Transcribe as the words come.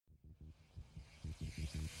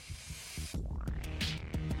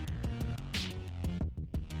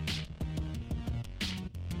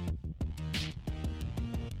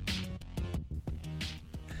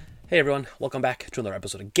Hey everyone, welcome back to another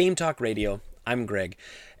episode of Game Talk Radio. I'm Greg,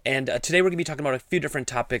 and today we're going to be talking about a few different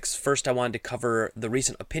topics. First, I wanted to cover the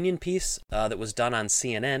recent opinion piece that was done on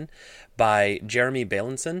CNN by Jeremy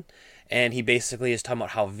Bailenson, and he basically is talking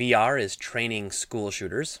about how VR is training school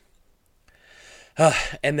shooters.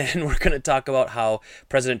 And then we're going to talk about how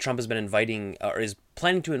President Trump has been inviting, or is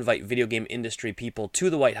planning to invite video game industry people to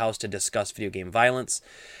the White House to discuss video game violence.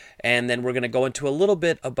 And then we're going to go into a little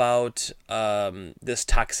bit about this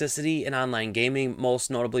toxicity in online gaming,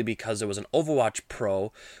 most notably because there was an Overwatch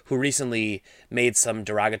pro who recently made some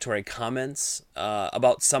derogatory comments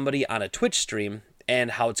about somebody on a Twitch stream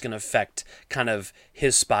and how it's going to affect kind of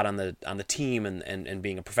his spot on the team and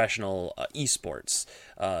being a professional esports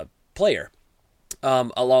player.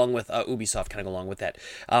 Along with Ubisoft kind of go along with that.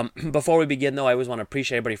 Before we begin, though, I always want to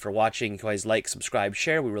appreciate everybody for watching. You can always like, subscribe,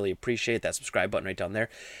 share. We really appreciate that subscribe button right down there.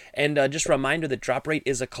 And just a reminder that Drop Rate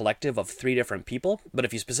is a collective of 3 different people. But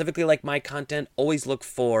if you specifically like my content, always look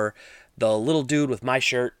for the little dude with my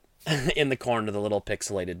shirt in the corner, the little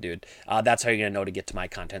pixelated dude. That's how you're going to know to get to my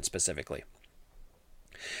content specifically.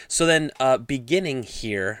 So then, beginning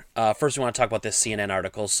here, first we want to talk about this CNN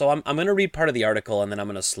article. So I'm going to read part of the article, and then I'm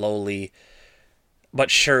going to slowly but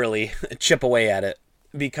surely chip away at it,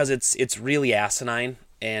 because it's really asinine,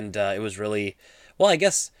 and it was really, well, I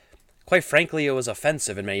guess, quite frankly, it was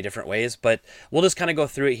offensive in many different ways, but we'll just kind of go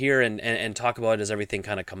through it here and talk about it as everything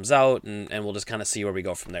kind of comes out, and we'll just kind of see where we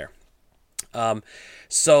go from there.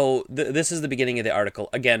 This is the beginning of the article,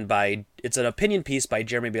 again, it's an opinion piece by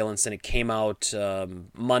Jeremy Bailenson. It came out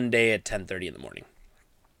Monday at 10:30 in the morning.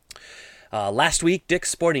 Last week, Dick's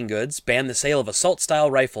Sporting Goods banned the sale of assault-style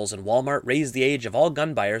rifles, and Walmart raised the age of all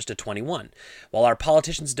gun buyers to 21. While our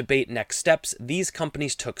politicians debate next steps, these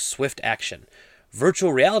companies took swift action.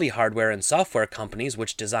 Virtual reality hardware and software companies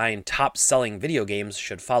which design top-selling video games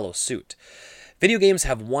should follow suit. Video games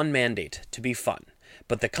have one mandate: to be fun.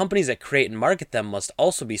 But the companies that create and market them must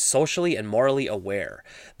also be socially and morally aware.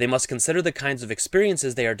 They must consider the kinds of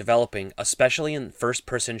experiences they are developing, especially in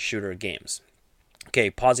first-person shooter games.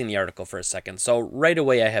 Okay, pausing the article for a second. So right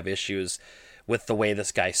away I have issues with the way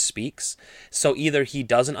this guy speaks. So either he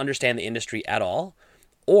doesn't understand the industry at all,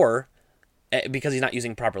 or because he's not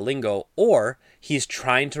using proper lingo, or he's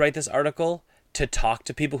trying to write this article to talk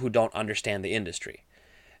to people who don't understand the industry.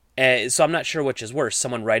 So I'm not sure which is worse,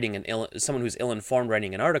 someone who's ill-informed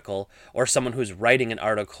writing an article, or someone who's writing an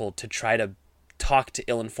article to try to talk to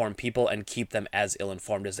ill-informed people and keep them as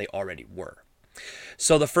ill-informed as they already were.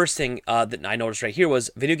 So the first thing that I noticed right here was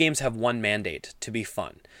video games have one mandate: to be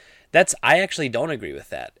fun. I actually don't agree with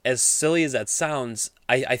that. As silly as that sounds,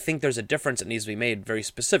 I think there's a difference that needs to be made very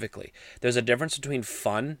specifically. There's a difference between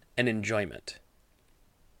fun and enjoyment.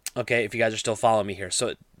 Okay, if you guys are still following me here.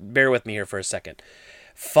 So bear with me here for a second.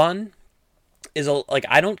 Fun is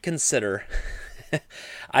I don't consider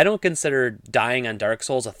dying on Dark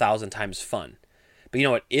Souls 1,000 times fun. But you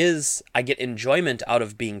know what is? I get enjoyment out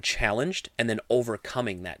of being challenged and then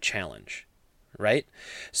overcoming that challenge, right?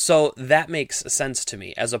 So that makes sense to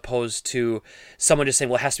me, as opposed to someone just saying,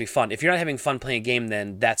 well, it has to be fun. If you're not having fun playing a game,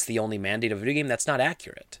 then that's the only mandate of a video game. That's not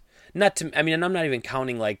accurate. And I'm not even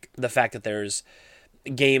counting like the fact that there's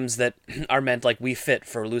games that are meant like Wii Fit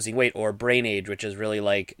for losing weight, or Brain Age, which is really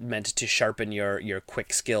like meant to sharpen your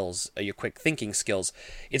quick skills, your quick thinking skills.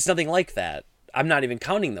 It's nothing like that. I'm not even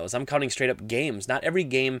counting those. I'm counting straight up games. Not every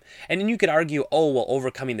game. And then you could argue, oh, well,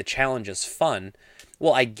 overcoming the challenge is fun.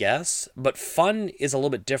 Well, I guess. But fun is a little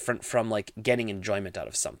bit different from like getting enjoyment out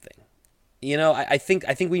of something. You know, I think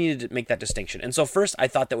we needed to make that distinction. And so first, I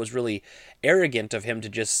thought that was really arrogant of him to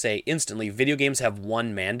just say instantly, video games have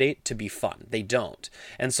one mandate: to be fun. They don't.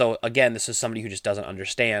 And so again, this is somebody who just doesn't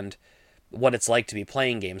understand what it's like to be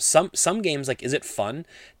playing games. Some games, like, is it fun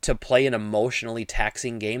to play an emotionally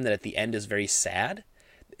taxing game that at the end is very sad?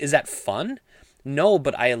 Is that fun? No,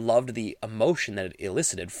 but I loved the emotion that it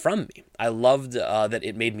elicited from me. I loved that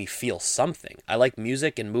it made me feel something. I like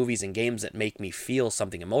music and movies and games that make me feel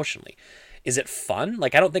something emotionally. Is it fun?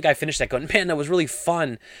 Like, I don't think I finished that going, man, that was really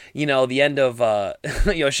fun. You know, the end of,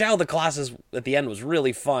 Shadow of the Colossus at the end was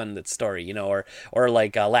really fun, that story, you know, or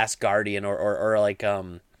like Last Guardian, or like,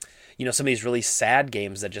 some of these really sad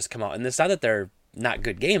games that just come out. And it's not that they're not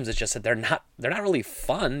good games, it's just that they're not really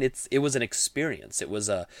fun. It was an experience. It was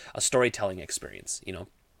a storytelling experience, you know.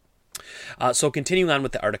 So continuing on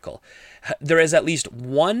with the article, there is at least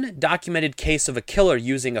one documented case of a killer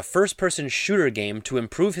using a first-person shooter game to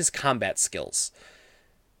improve his combat skills.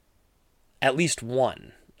 At least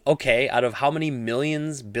one. Okay, out of how many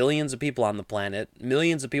millions, billions of people on the planet,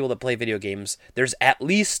 millions of people that play video games, there's at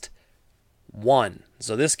least one.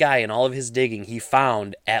 So this guy, in all of his digging, he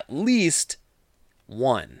found at least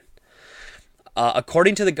one.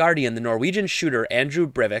 According to The Guardian, the Norwegian shooter Andrew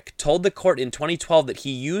Breivik told the court in 2012 that he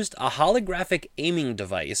used a holographic aiming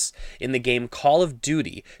device in the game Call of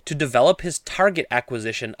Duty to develop his target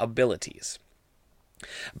acquisition abilities.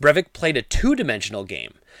 Breivik played a two-dimensional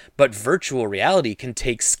game, but virtual reality can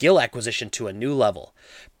take skill acquisition to a new level.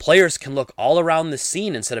 Players can look all around the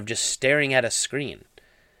scene instead of just staring at a screen.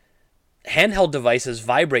 Handheld devices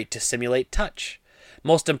vibrate to simulate touch.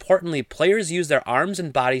 Most importantly, players use their arms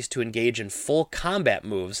and bodies to engage in full combat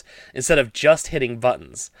moves instead of just hitting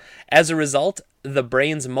buttons. As a result, the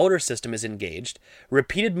brain's motor system is engaged.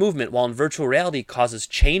 Repeated movement while in virtual reality causes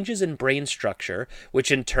changes in brain structure, which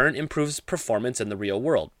in turn improves performance in the real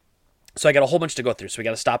world. So I got a whole bunch to go through, so we got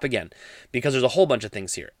to stop again, because there's a whole bunch of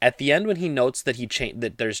things here. At the end, when he notes that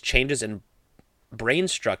that there's changes in brain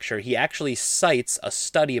structure, he actually cites a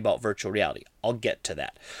study about virtual reality. I'll get to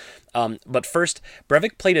that. But first,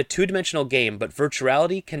 Breivik played a two-dimensional game, but virtual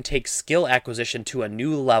reality can take skill acquisition to a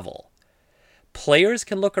new level. Players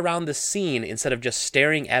can look around the scene instead of just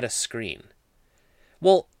staring at a screen.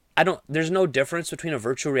 Well, there's no difference between a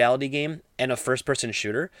virtual reality game and a first-person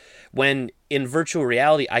shooter. When in virtual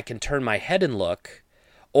reality, I can turn my head and look,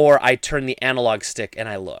 or I turn the analog stick and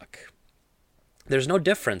I look. There's no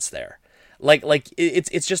difference there.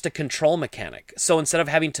 It's just a control mechanic. So instead of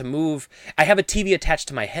having to move, I have a TV attached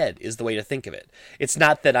to my head is the way to think of it. It's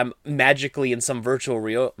not that I'm magically in some virtual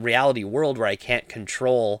reality world where I can't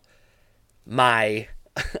control my,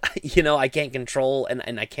 I can't control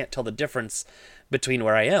and I can't tell the difference between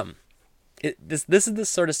where I am. This is the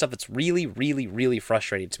sort of stuff that's really, really, really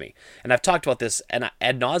frustrating to me. And I've talked about this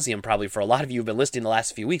ad nauseum probably for a lot of you who've been listening the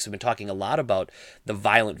last few weeks. We've been talking a lot about the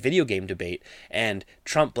violent video game debate and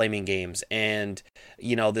Trump blaming games and,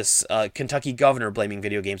 this Kentucky governor blaming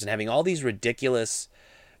video games and having all these ridiculous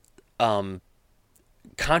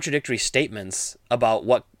contradictory statements about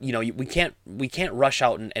what, we can't rush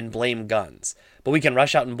out and blame guns, but we can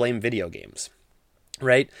rush out and blame video games.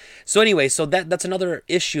 Right? So anyway, that's another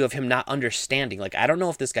issue of him not understanding. I don't know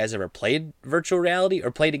if this guy's ever played virtual reality or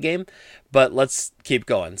played a game, but let's keep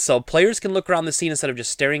going. So players can look around the scene instead of just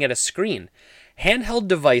staring at a screen. Handheld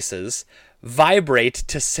devices vibrate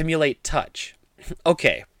to simulate touch.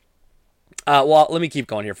 Okay. Well, let me keep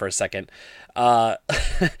going here for a second.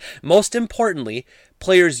 Most importantly,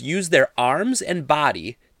 players use their arms and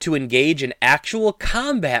body to engage in actual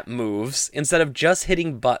combat moves instead of just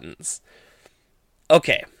hitting buttons.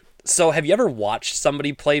 Okay, so have you ever watched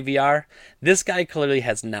somebody play VR? This guy clearly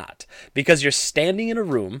has not, because you're standing in a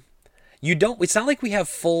room. It's not like we have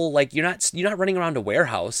full, you're not running around a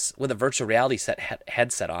warehouse with a virtual reality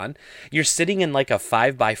headset on. You're sitting in a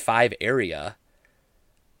 5x5 area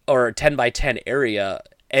or a 10x10 area,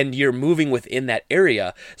 and you're moving within that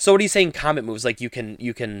area. So what he's saying, combat moves, you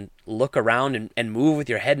can look around and move with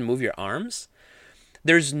your head and move your arms.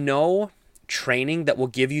 There's no training that will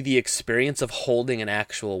give you the experience of holding an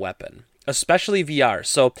actual weapon, especially VR.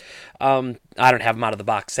 So I don't have them out of the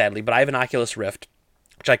box, sadly, but I have an Oculus Rift,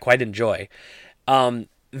 which I quite enjoy.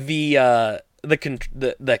 The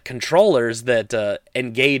controllers that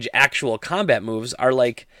engage actual combat moves are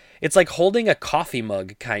it's like holding a coffee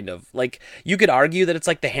mug, kind of. You could argue that it's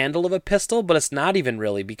like the handle of a pistol, but it's not even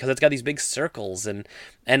really, because it's got these big circles and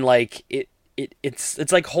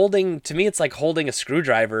it's like holding, to me, it's like holding a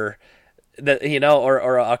screwdriver that,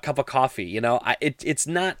 or a cup of coffee. It's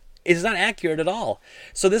not accurate at all.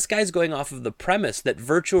 So this guy's going off of the premise that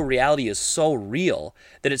virtual reality is so real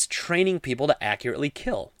that it's training people to accurately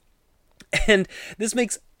kill. And this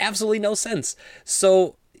makes absolutely no sense.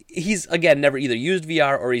 So he's, again, never either used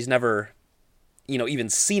VR or he's never, even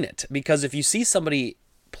seen it. Because if you see somebody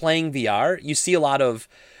playing VR, you see a lot of,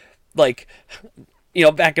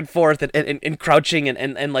 back and forth and crouching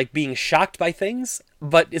and being shocked by things.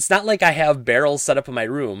 But it's not like I have barrels set up in my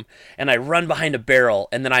room and I run behind a barrel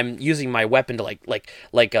and then I'm using my weapon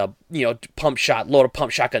to pump shot, load a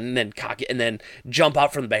pump shotgun and then cock it and then jump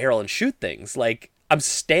out from the barrel and shoot things. I'm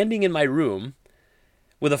standing in my room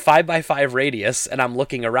with a 5x5 radius and I'm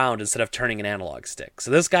looking around instead of turning an analog stick. So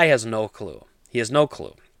this guy has no clue. He has no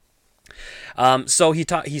clue. So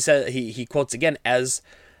he quotes again, as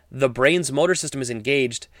the brain's motor system is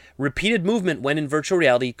engaged, repeated movement when in virtual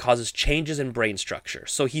reality causes changes in brain structure.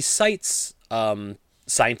 So he cites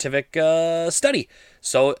scientific study.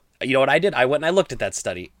 So you know what I did? I went and I looked at that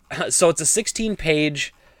study. So it's a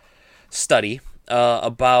 16-page study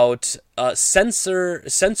about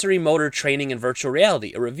sensory motor training in virtual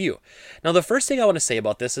reality, a review. Now, the first thing I want to say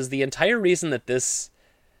about this is the entire reason that this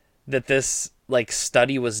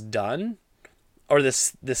study was done, or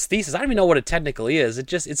this thesis, I don't even know what it technically is.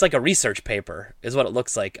 It's like a research paper is what it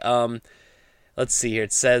looks like. Let's see here.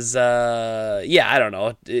 It says, yeah, I don't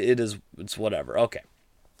know. It's whatever. Okay.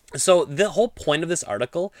 So the whole point of this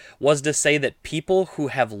article was to say that people who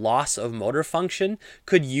have loss of motor function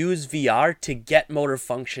could use VR to get motor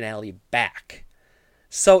functionality back.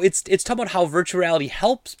 So it's talking about how virtual reality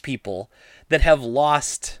helps people that have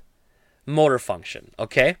lost motor function,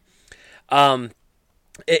 okay?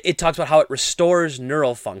 It talks about how it restores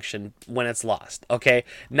neural function when it's lost, okay?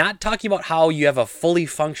 Not talking about how you have a fully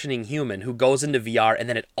functioning human who goes into VR and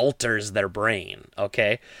then it alters their brain,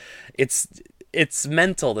 okay? It's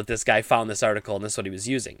mental that this guy found this article and this is what he was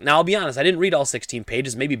using. Now, I'll be honest, I didn't read all 16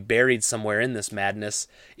 pages. Maybe buried somewhere in this madness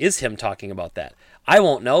is him talking about that. I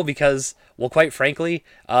won't know because, well, quite frankly,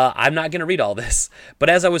 I'm not going to read all this. But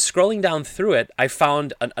as I was scrolling down through it, I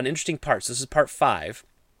found an interesting part. So this is part 5.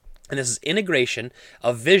 And this is integration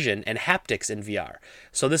of vision and haptics in VR.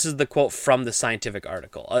 So this is the quote from the scientific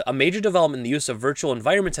article. A major development in the use of virtual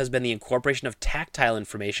environments has been the incorporation of tactile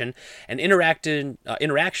information and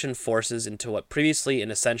interaction forces into what previously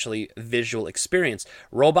an essentially visual experience.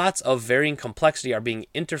 Robots of varying complexity are being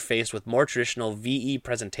interfaced with more traditional VE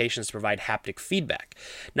presentations to provide haptic feedback.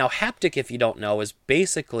 Now, haptic, if you don't know, is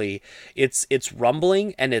basically it's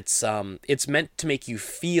rumbling and it's meant to make you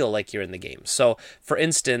feel like you're in the game. So, for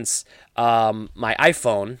instance, my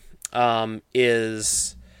iPhone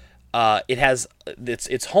is it has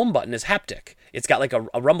its home button is haptic. It's got like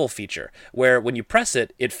a rumble feature where when you press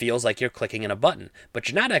it, it feels like you're clicking in a button, but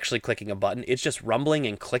you're not actually clicking a button. It's just rumbling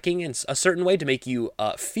and clicking in a certain way to make you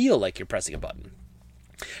feel like you're pressing a button.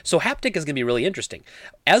 So haptic is going to be really interesting.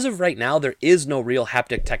 As of right now, there is no real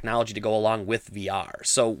haptic technology to go along with VR.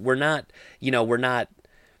 So we're not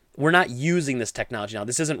using this technology now.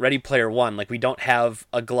 This isn't Ready Player One. Like, we don't have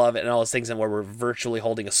a glove and all those things and where we're virtually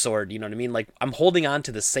holding a sword. You know what I mean? Like, I'm holding on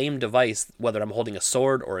to the same device, whether I'm holding a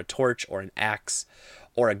sword or a torch or an axe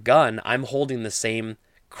or a gun, I'm holding the same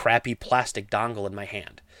crappy plastic dongle in my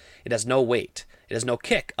hand. It has no weight. It has no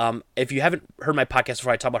kick. If you haven't heard my podcast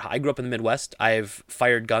before, I talk about how I grew up in the Midwest. I've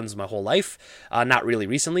fired guns my whole life. Not really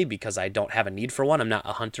recently because I don't have a need for one. I'm not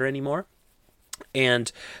a hunter anymore.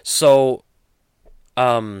 And so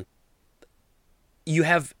you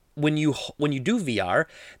have when you do VR,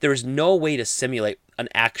 there is no way to simulate an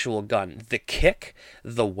actual gun. The kick,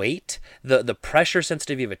 the weight, the pressure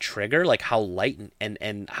sensitivity of a trigger, like how light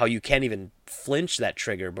and how you can't even flinch that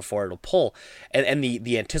trigger before it'll pull, and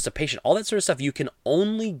the anticipation, all that sort of stuff, you can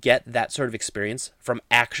only get that sort of experience from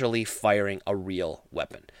actually firing a real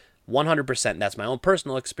weapon. 100%. That's my own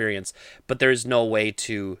personal experience, but there's no way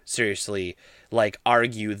to seriously like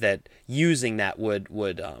argue that using that would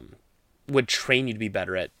train you to be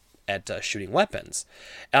better at shooting weapons.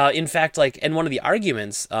 In fact, like, and one of the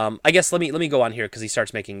arguments, I guess let me go on here because he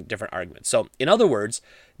starts making different arguments. So, in other words,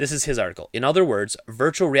 this is his article. In other words,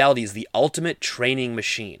 virtual reality is the ultimate training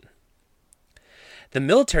machine. The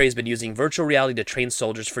military has been using virtual reality to train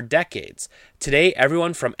soldiers for decades. Today,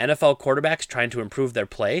 everyone from NFL quarterbacks trying to improve their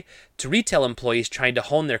play to retail employees trying to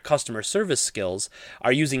hone their customer service skills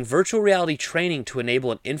are using virtual reality training to enable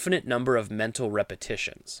an infinite number of mental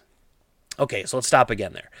repetitions. Okay, so let's stop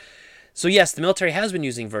again there. So yes, the military has been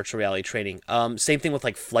using virtual reality training. Same thing with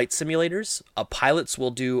like flight simulators. Pilots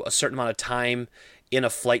will do a certain amount of time in a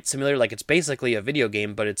flight simulator. Like, it's basically a video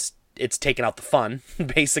game, but it's taken out the fun,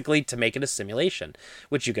 basically, to make it a simulation,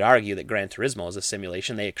 which you could argue that Gran Turismo is a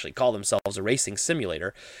simulation. They actually call themselves a racing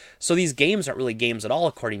simulator. So these games aren't really games at all,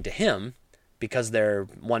 according to him, because their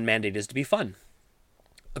one mandate is to be fun,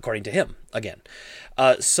 according to him, again.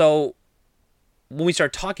 So when we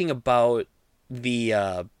start talking about the,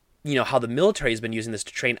 how the military has been using this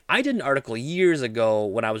to train, I did an article years ago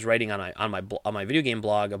when I was writing on my video game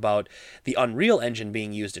blog about the Unreal Engine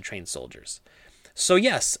being used to train soldiers. So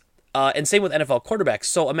yes, and same with NFL quarterbacks.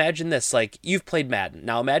 So imagine this, like, you've played Madden.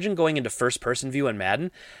 Now imagine going into first-person view in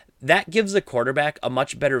Madden. That gives the quarterback a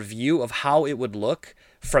much better view of how it would look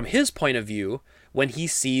from his point of view when he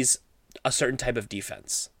sees a certain type of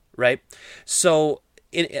defense, right? So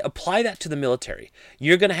apply that to the military.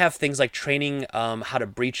 You're going to have things like training how to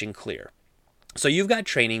breach and clear. So you've got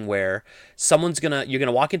training where you're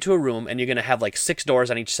gonna walk into a room and you're gonna have like 6 doors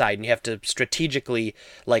on each side, and you have to strategically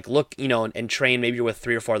like look, and train. Maybe you're with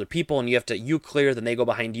 3 or 4 other people, and you clear, then they go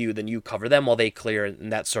behind you, then you cover them while they clear,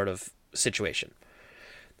 and that sort of situation.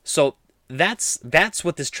 So that's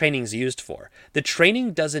what this training is used for. The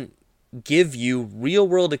training doesn't give you real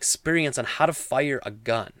world experience on how to fire a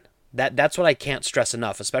gun. That's what I can't stress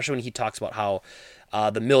enough, especially when he talks about how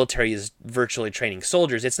the military is virtually training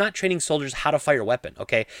soldiers. It's not training soldiers how to fire a weapon,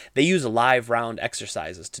 okay? They use live round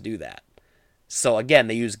exercises to do that. So again,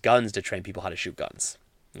 they use guns to train people how to shoot guns.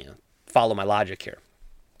 Follow my logic here.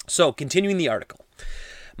 So, continuing the article.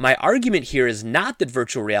 My argument here is not that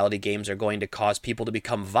virtual reality games are going to cause people to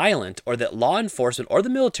become violent, or that law enforcement or the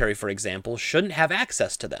military, for example, shouldn't have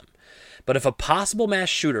access to them. But if a possible mass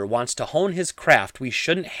shooter wants to hone his craft, we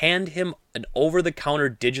shouldn't hand him an over-the-counter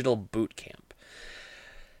digital boot camp.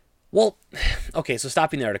 Well, okay, so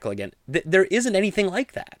stopping the article again. There isn't anything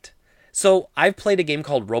like that. So I've played a game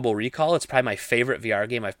called Robo Recall. It's probably my favorite VR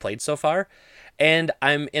game I've played so far. And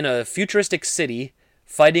I'm in a futuristic city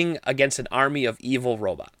fighting against an army of evil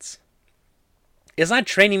robots. It's not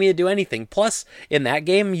training me to do anything. Plus, in that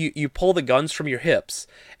game, you pull the guns from your hips,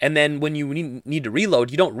 and then when you need to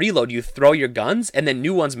reload, you don't reload, you throw your guns, and then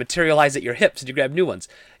new ones materialize at your hips, and you grab new ones.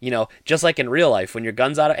 You know, just like in real life, when your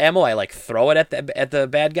gun's out of ammo, I like throw it at the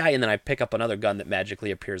bad guy, and then I pick up another gun that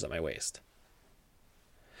magically appears at my waist.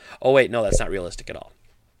 Oh wait, no, that's not realistic at all.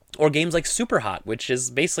 Or games like Superhot, which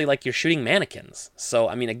is basically like you're shooting mannequins. So,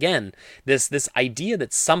 I mean, again, this idea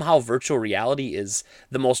that somehow virtual reality is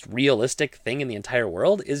the most realistic thing in the entire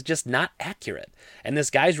world is just not accurate. And this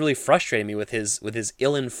guy's really frustrating me with his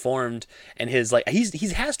ill-informed and his, like, he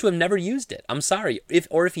has to have never used it. I'm sorry.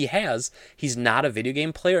 If he has, he's not a video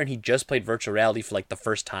game player and he just played virtual reality for like the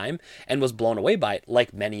first time and was blown away by it,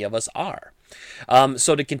 like many of us are.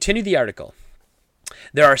 So to continue the article,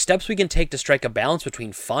 there are steps we can take to strike a balance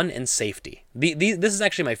between fun and safety. This is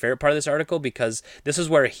actually my favorite part of this article because this is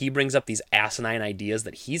where he brings up these asinine ideas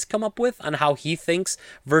that he's come up with on how he thinks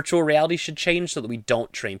virtual reality should change so that we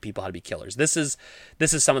don't train people how to be killers. This is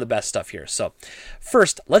some of the best stuff here. So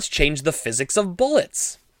first, let's change the physics of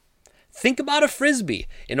bullets. Think about a frisbee.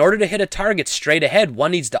 In order to hit a target straight ahead,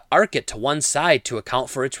 one needs to arc it to one side to account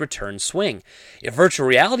for its return swing. If virtual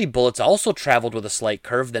reality bullets also traveled with a slight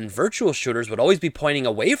curve, then virtual shooters would always be pointing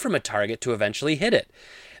away from a target to eventually hit it.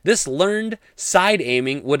 This learned side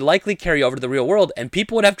aiming would likely carry over to the real world, and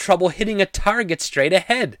people would have trouble hitting a target straight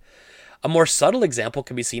ahead. A more subtle example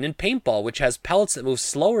can be seen in paintball, which has pellets that move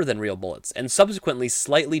slower than real bullets, and subsequently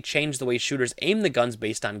slightly change the way shooters aim the guns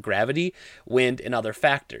based on gravity, wind, and other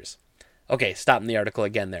factors. Okay, stopping the article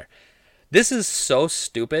again there. This is so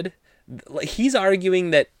stupid. He's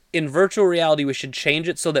arguing that in virtual reality we should change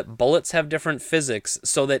it so that bullets have different physics,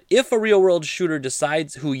 so that if a real-world shooter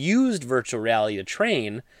decides who used virtual reality to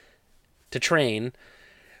train,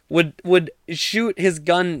 would shoot his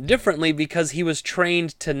gun differently because he was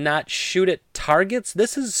trained to not shoot at targets.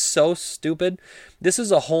 This is so stupid. This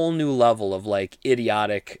is a whole new level of like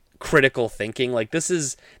idiotic critical thinking. Like this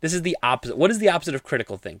is the opposite. What is the opposite of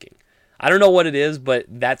critical thinking? I don't know what it is, but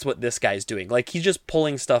that's what this guy's doing. Like, he's just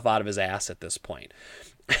pulling stuff out of his ass at this point.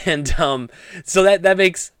 And so that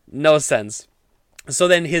makes no sense. So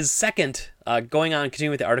then his second,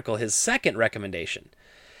 continuing with the article, his second recommendation.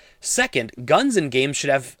 Second, guns in games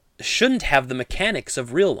shouldn't have the mechanics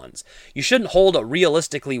of real ones. You shouldn't hold a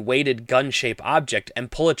realistically weighted gun-shaped object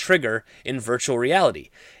and pull a trigger in virtual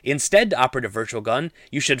reality. Instead, to operate a virtual gun,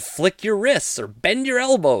 you should flick your wrists or bend your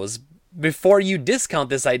elbows. Before you discount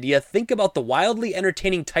this idea, think about the wildly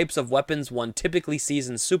entertaining types of weapons one typically sees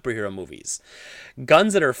in superhero movies.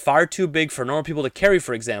 Guns that are far too big for normal people to carry,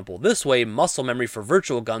 for example. This way, muscle memory for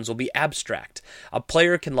virtual guns will be abstract. A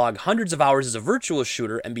player can log hundreds of hours as a virtual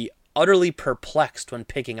shooter and be utterly perplexed when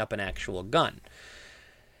picking up an actual gun.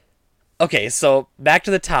 Okay, so back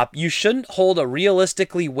to the top. You shouldn't hold a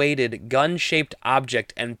realistically weighted gun-shaped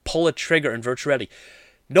object and pull a trigger in virtual reality.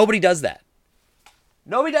 Nobody does that.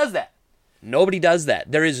 Nobody does that. Nobody does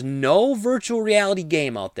that. There is no virtual reality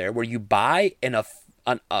game out there where you buy an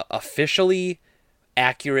officially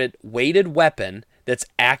accurate weighted weapon that's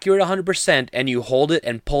accurate 100% and you hold it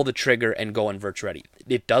and pull the trigger and go in virtual reality.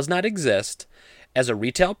 It does not exist as a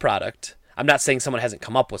retail product. I'm not saying someone hasn't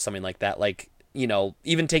come up with something like that. Like, you know,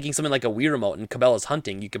 even taking something like a Wii Remote and Cabela's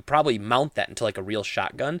Hunting, you could probably mount that into like a real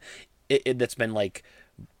shotgun that's been like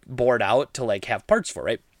bored out to like have parts for,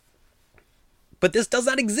 right? But this does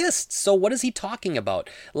not exist. So what is he talking about?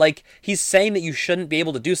 Like, he's saying that you shouldn't be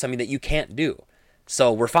able to do something that you can't do.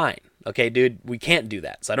 So we're fine. Okay, dude, we can't do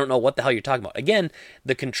that. So I don't know what the hell you're talking about. Again,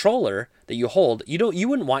 the controller that you hold, you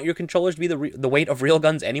wouldn't want your controllers to be the weight of real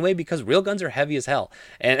guns anyway, because real guns are heavy as hell.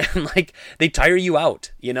 And like, they tire you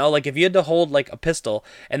out, you know? Like, if you had to hold like a pistol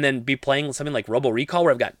and then be playing something like Robo Recall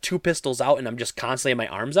where I've got two pistols out and I'm just constantly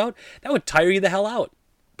having my arms out, that would tire you the hell out.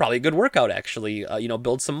 Probably a good workout, actually,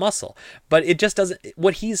 build some muscle. But it just doesn't,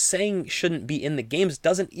 what he's saying shouldn't be in the games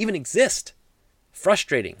doesn't even exist.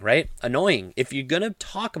 Frustrating, right? Annoying. If you're going to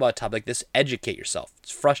talk about a topic like this, educate yourself.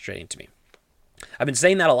 It's frustrating to me. I've been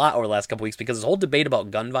saying that a lot over the last couple weeks because this whole debate about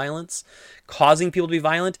gun violence, causing people to be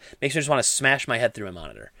violent, makes me just want to smash my head through a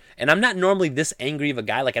monitor. And I'm not normally this angry of a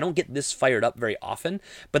guy. Like, I don't get this fired up very often,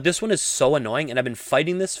 but this one is so annoying, and I've been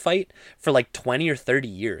fighting this fight for like 20 or 30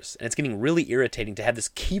 years, and it's getting really irritating to have this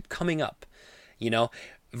keep coming up. You know,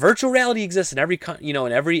 virtual reality exists in every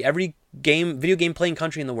video game playing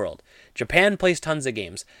country in the world. Japan plays tons of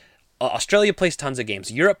games. Australia plays tons of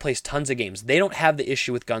games. Europe plays tons of games. They don't have the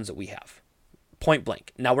issue with guns that we have. Point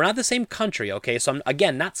blank. Now, we're not the same country, okay? So I'm,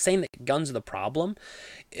 again, not saying that guns are the problem.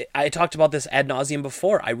 I talked about this ad nauseum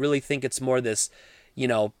before. I really think it's more this,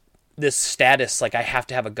 this status, like I have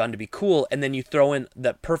to have a gun to be cool. And then you throw in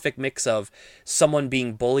the perfect mix of someone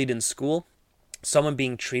being bullied in school, someone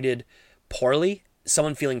being treated poorly,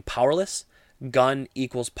 someone feeling powerless. Gun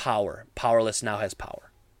equals power. Powerless now has power.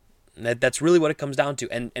 That's really what it comes down to.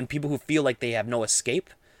 And people who feel like they have no escape,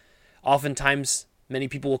 oftentimes many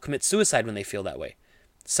people will commit suicide when they feel that way.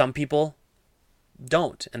 Some people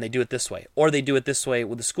don't, and they do it this way. Or they do it this way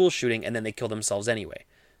with a school shooting, and then they kill themselves anyway.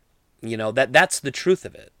 That's the truth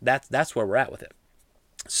of it. That's where we're at with it.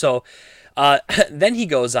 So then he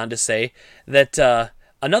goes on to say that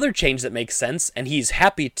another change that makes sense, and he's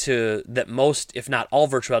happy that most, if not all,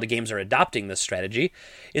 virtual reality games are adopting this strategy,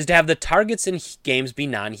 is to have the targets in games be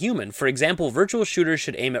non-human. For example, virtual shooters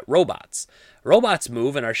should aim at robots. Robots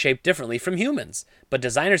move and are shaped differently from humans, but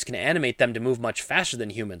designers can animate them to move much faster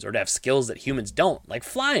than humans or to have skills that humans don't, like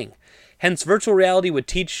flying. Hence, virtual reality would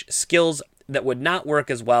teach skills that would not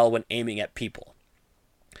work as well when aiming at people.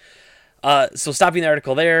 So stopping the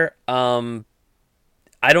article there, I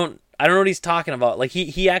don't know what he's talking about. Like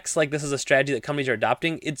he acts like this is a strategy that companies are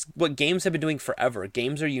adopting. It's what games have been doing forever.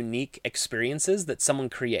 Games are unique experiences that someone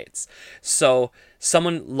creates. So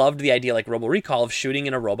someone loved the idea, like Robo Recall, of shooting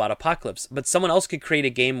in a robot apocalypse, but someone else could create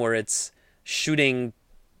a game where it's shooting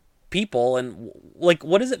people. And like,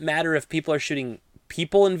 what does it matter if people are shooting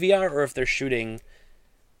people in VR or if they're shooting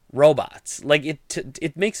robots? Like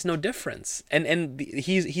it makes no difference. And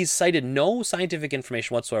he's cited no scientific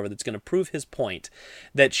information whatsoever that's going to prove his point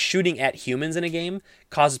that shooting at humans in a game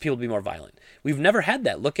causes people to be more violent. We've never had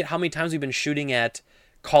that. Look at how many times we've been shooting at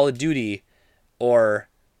Call of Duty, or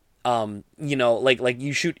like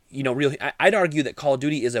you shoot, real. I'd argue that Call of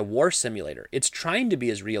Duty is a war simulator. It's trying to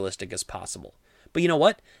be as realistic as possible. But you know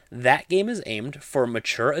what? That game is aimed for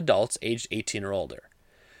mature adults aged 18 or older.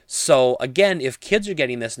 So again, if kids are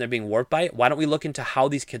getting this and they're being warped by it, why don't we look into how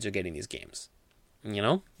these kids are getting these games?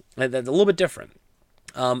 That's a little bit different.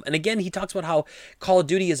 And again, he talks about how Call of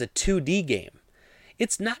Duty is a 2D game.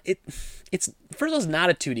 It's not. It's first of all, it's not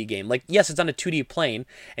a 2D game. Like, yes, it's on a 2D plane,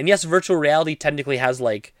 and yes, virtual reality technically has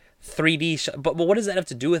like 3D. But what does that have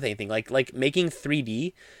to do with anything? Like making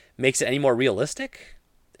 3D makes it any more realistic?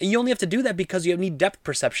 You only have to do that because you need depth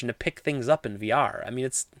perception to pick things up in VR. I mean,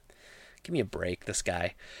 give me a break, this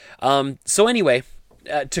guy. So anyway,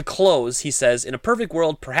 to close, he says, in a perfect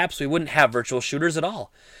world, perhaps we wouldn't have virtual shooters at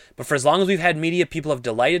all. But for as long as we've had media, people have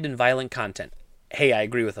delighted in violent content. Hey, I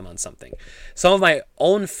agree with him on something. Some of my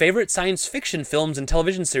own favorite science fiction films and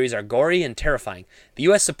television series are gory and terrifying. The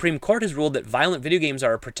U.S. Supreme Court has ruled that violent video games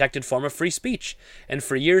are a protected form of free speech, and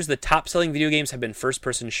for years the top-selling video games have been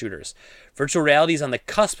first-person shooters. Virtual reality is on the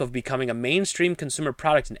cusp of becoming a mainstream consumer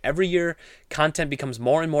product, and every year content becomes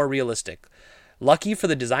more and more realistic. Lucky for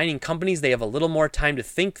the designing companies, they have a little more time to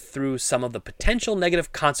think through some of the potential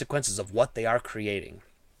negative consequences of what they are creating.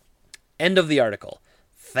 End of the article.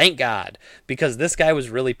 Thank God, because this guy was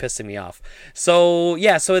really pissing me off. So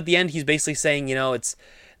at the end, he's basically saying, it's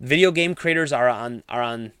video game creators are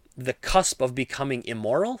on the cusp of becoming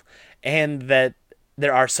immoral, and that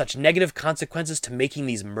there are such negative consequences to making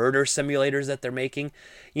these murder simulators that they're making,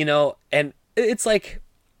 and it's like,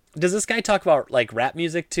 does this guy talk about like rap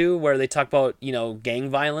music too, where they talk about, gang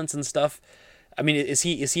violence and stuff? I mean, is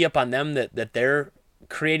he up on them that they're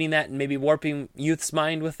creating that and maybe warping youth's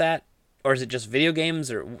mind with that? Or is it just video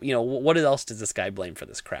games? Or, what else does this guy blame for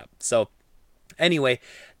this crap? So anyway,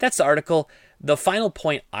 that's the article. The final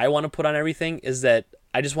point I want to put on everything is that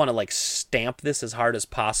I just want to stamp this as hard as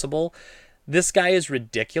possible. This guy is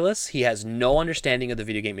ridiculous. He has no understanding of the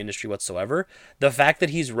video game industry whatsoever. The fact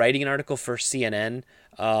that he's writing an article for CNN,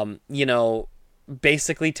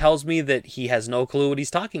 basically tells me that he has no clue what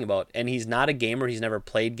he's talking about. And he's not a gamer. He's never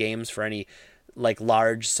played games for any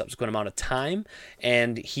large subsequent amount of time,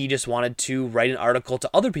 and he just wanted to write an article to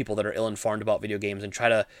other people that are ill-informed about video games and try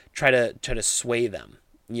to sway them,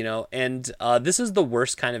 and this is the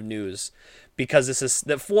worst kind of news, because this is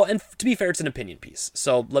and to be fair, it's an opinion piece,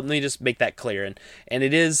 so let me just make that clear, and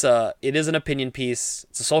it is an opinion piece.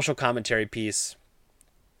 It's a social commentary piece.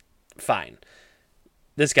 Fine,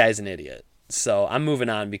 this guy's an idiot, so I'm moving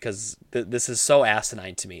on because this is so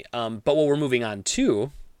asinine to me. But what we're moving on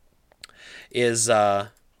to is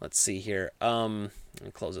let's see here. Let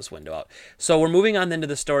me close this window out. So we're moving on then to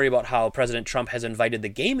the story about how President Trump has invited the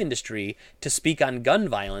game industry to speak on gun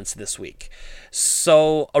violence this week.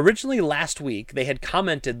 So originally last week, they had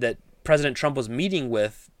commented that President Trump was meeting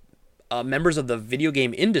with members of the video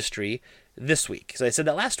game industry this week. So they said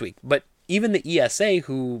that last week. But even the ESA,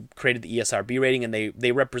 who created the ESRB rating, and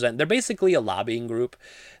they represent, they're basically a lobbying group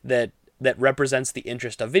that represents the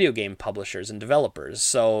interest of video game publishers and developers.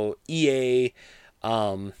 So EA,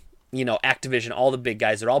 Activision, all the big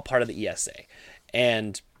guys, they're all part of the ESA.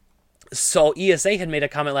 And so ESA had made a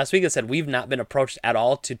comment last week that said, we've not been approached at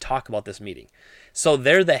all to talk about this meeting. So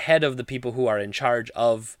they're the head of the people who are in charge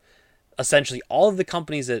of essentially all of the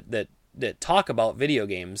companies that talk about video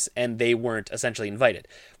games, and they weren't essentially invited.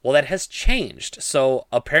 Well, that has changed. So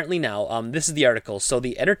apparently now, this is the article. So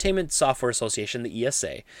the Entertainment Software Association, the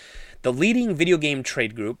ESA, the leading video game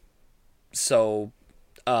trade group, so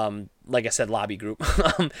like I said, lobby group,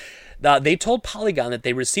 they told Polygon that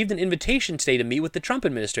they received an invitation today to meet with the Trump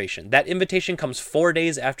administration. That invitation comes 4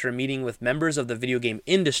 days after a meeting with members of the video game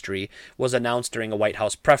industry was announced during a White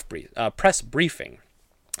House press briefing.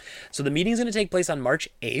 So the meeting is going to take place on March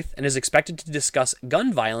 8th and is expected to discuss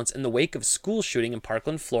gun violence in the wake of school shooting in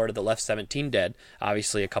Parkland, Florida that left 17 dead,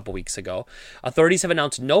 obviously a couple weeks ago. Authorities have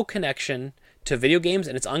announced no connection to video games,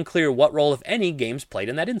 and it's unclear what role, if any, games played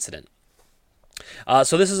in that incident.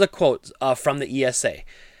 So this is a quote from the ESA.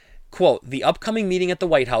 Quote, the upcoming meeting at the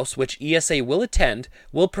White House, which ESA will attend,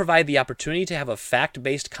 will provide the opportunity to have a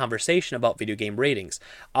fact-based conversation about video game ratings,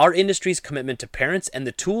 our industry's commitment to parents, and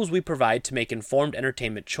the tools we provide to make informed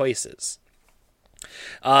entertainment choices.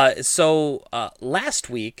 So last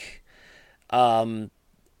week,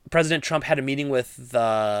 President Trump had a meeting with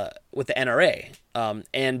the NRA,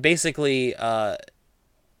 and basically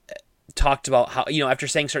talked about how, after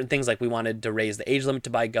saying certain things like we wanted to raise the age limit to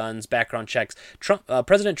buy guns, background checks,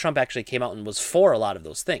 President Trump actually came out and was for a lot of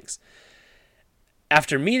those things.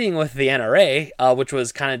 After meeting with the NRA, which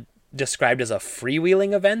was kind of described as a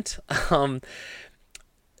freewheeling event, a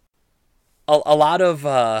lot of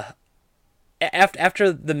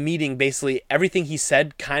after the meeting, basically everything he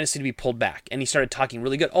said kind of seemed to be pulled back, and he started talking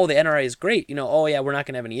really good. Oh, the NRA is great. Oh yeah, we're not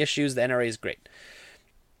going to have any issues. The NRA is great.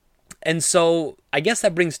 And so I guess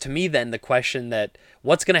that brings to me then the question that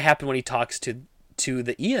what's going to happen when he talks to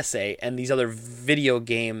the ESA and these other video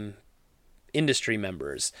game industry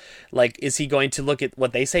members? Like, is he going to look at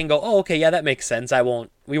what they say and go, oh, okay, yeah, that makes sense.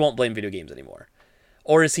 We won't blame video games anymore.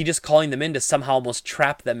 Or is he just calling them in to somehow almost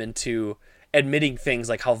trap them into admitting things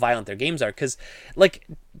like how violent their games are? Because, like,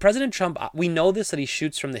 President Trump, we know this, that he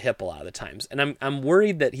shoots from the hip a lot of the times. And I'm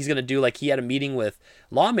worried that he's going to do, like, he had a meeting with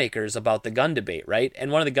lawmakers about the gun debate, right?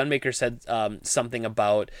 And one of the gun makers said something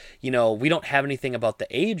about, we don't have anything about the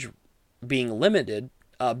age being limited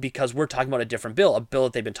because we're talking about a different bill, a bill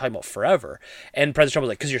that they've been talking about forever. And President Trump was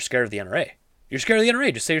like, because you're scared of the NRA. You're scared of the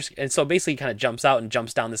NRA. Just say you're. And so basically he kind of jumps out and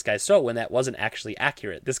jumps down this guy's throat when that wasn't actually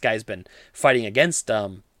accurate. This guy's been fighting against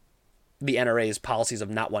the NRA's policies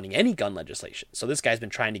of not wanting any gun legislation. So this guy's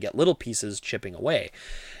been trying to get little pieces chipping away.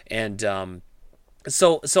 And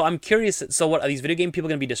so I'm curious, so what are these video game people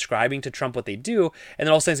going to be describing to Trump what they do? And then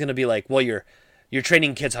all of a sudden it's going to be like, well, you're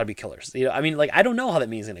training kids how to be killers. I don't know how that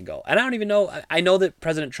meeting's going to go. And I don't even know. I know that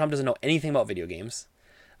President Trump doesn't know anything about video games.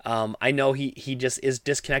 I know he just is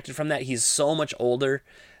disconnected from that. He's so much older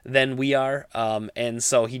than we are. And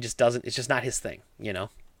so he just doesn't, it's just not his thing,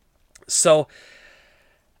 So,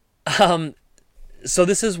 so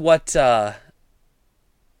this is what Sarah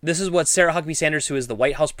Huckabee Sanders, who is the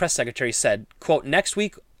White House press secretary, said, quote, next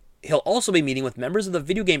week, he'll also be meeting with members of the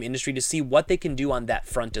video game industry to see what they can do on that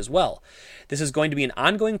front as well. This is going to be an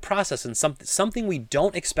ongoing process and something we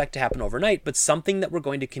don't expect to happen overnight, but something that we're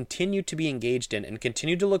going to continue to be engaged in and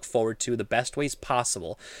continue to look forward to the best ways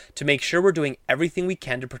possible to make sure we're doing everything we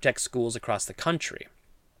can to protect schools across the country.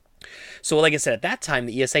 So like I said, at that time,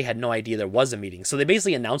 the ESA had no idea there was a meeting. So they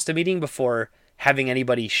basically announced a meeting before having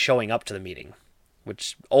anybody showing up to the meeting,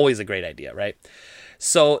 which always a great idea, right?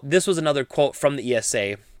 So this was another quote from the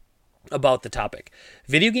ESA about the topic.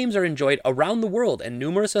 Video games are enjoyed around the world, and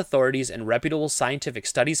numerous authorities and reputable scientific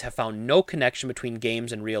studies have found no connection between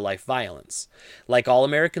games and real-life violence. Like all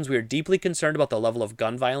Americans, we are deeply concerned about the level of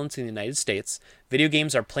gun violence in the United States. Video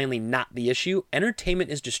games are plainly not the issue. Entertainment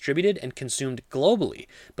is distributed and consumed globally,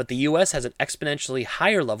 but the U.S. has an exponentially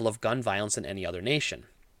higher level of gun violence than any other nation.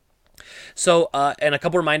 So, and a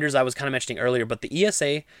couple reminders I was kind of mentioning earlier, but the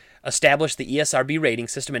ESA established the ESRB rating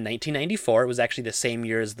system in 1994. It was actually the same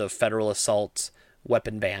year as the federal assault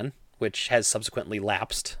weapon ban, which has subsequently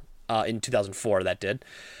lapsed in 2004, that did.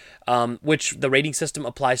 which the rating system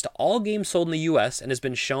applies to all games sold in the U.S. and has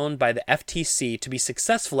been shown by the FTC to be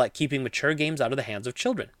successful at keeping mature games out of the hands of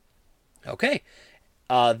children. Okay,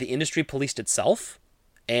 the industry policed itself,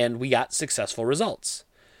 and we got successful results.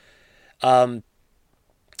 In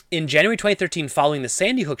January 2013, following the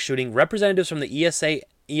Sandy Hook shooting, representatives from the ESA,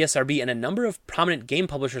 ESRB, and a number of prominent game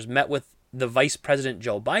publishers met with the Vice President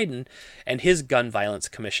Joe Biden and his gun violence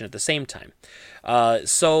commission at the same time.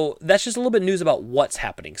 So that's just a little bit of news about what's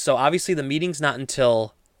happening. So obviously the meeting's not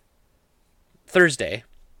until Thursday.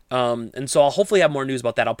 And so I'll hopefully have more news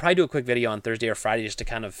about that. I'll probably do a quick video on Thursday or Friday just to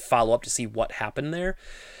kind of follow up to see what happened there.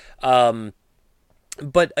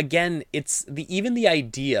 But again, it's even the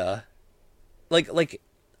idea, like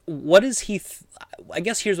what is he? I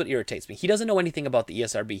guess here's what irritates me. He doesn't know anything about the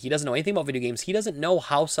ESRB. He doesn't know anything about video games. He doesn't know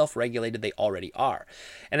how self-regulated they already are.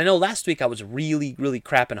 And I know last week I was really, really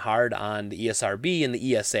crapping hard on the ESRB and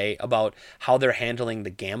the ESA about how they're handling the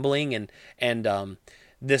gambling and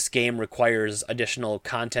this game requires additional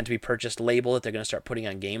content to be purchased, label that they're going to start putting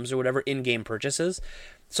on games or whatever, in-game purchases.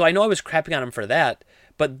 So I know I was crapping on them for that,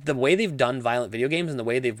 but the way they've done violent video games and the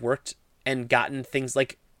way they've worked and gotten things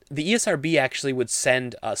like the ESRB actually would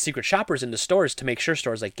send secret shoppers into stores to make sure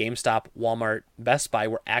stores like GameStop, Walmart, Best Buy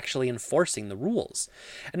were actually enforcing the rules.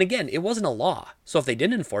 And again, it wasn't a law. So if they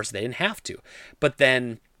didn't enforce it, they didn't have to. But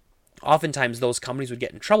then oftentimes those companies would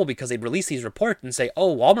get in trouble because they'd release these reports and say,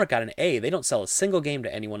 oh, Walmart got an A. They don't sell a single game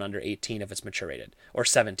to anyone under 18 if it's mature rated. Or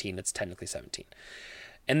 17, it's technically 17.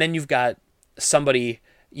 And then you've got somebody,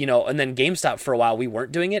 and then GameStop for a while, we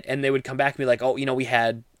weren't doing it. And they would come back and be like, oh, we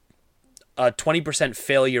had a 20%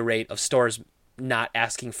 failure rate of stores not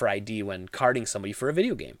asking for ID when carding somebody for a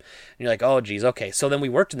video game. And you're like, oh, geez, okay. So then we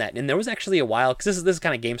worked in that. And there was actually a while, because this is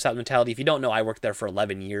kind of GameStop mentality. If you don't know, I worked there for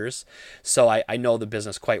 11 years. So I know the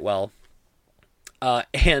business quite well.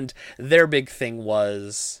 And their big thing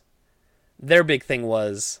was,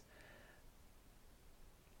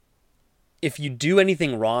 if you do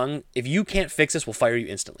anything wrong, if you can't fix this, we'll fire you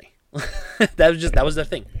instantly. that was their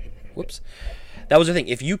thing. Whoops. That was the thing.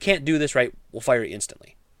 If you can't do this right, we'll fire you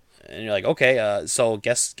instantly. And you're like, okay, so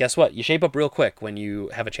guess what? You shape up real quick when you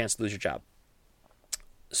have a chance to lose your job.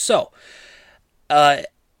 So,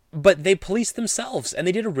 but they policed themselves, and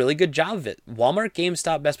they did a really good job of it. Walmart,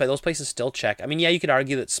 GameStop, Best Buy, those places still check. I mean, yeah, you could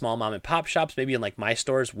argue that small mom and pop shops, maybe in like my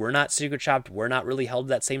stores, we're not secret shopped. We're not really held to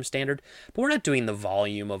that same standard. But we're not doing the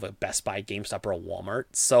volume of a Best Buy, GameStop, or a Walmart.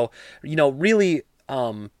 So, really...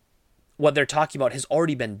 what they're talking about has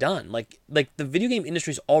already been done. Like the video game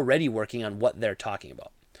industry is already working on what they're talking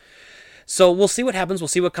about. So we'll see what happens. We'll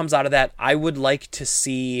see what comes out of that. I would like to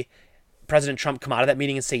see President Trump come out of that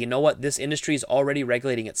meeting and say, you know what, this industry is already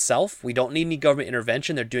regulating itself. We don't need any government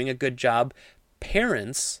intervention. They're doing a good job.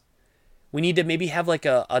 Parents, we need to maybe have like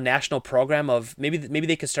a national program of maybe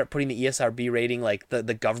they could start putting the ESRB rating, like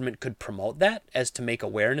the government could promote that as to make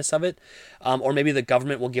awareness of it. Or maybe the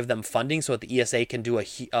government will give them funding so that the ESA can do a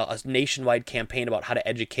nationwide campaign about how to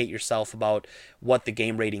educate yourself about what the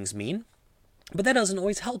game ratings mean. But that doesn't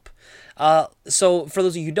always help. So for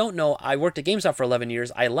those of you who don't know, I worked at GameStop for 11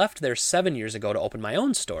 years. I left there 7 years ago to open my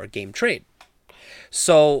own store, Game Trade.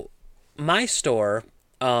 So my store...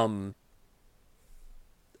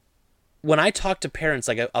 when I talk to parents,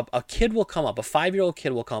 like a kid will come up, a 5-year-old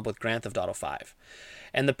kid will come up with Grand Theft Auto 5.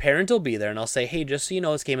 And the parent will be there and I'll say, hey, just so you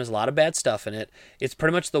know, this game has a lot of bad stuff in it. It's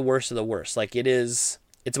pretty much the worst of the worst. Like it's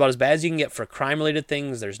about as bad as you can get for crime-related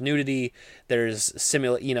things. There's nudity, there's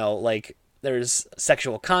there's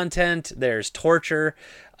sexual content, there's torture,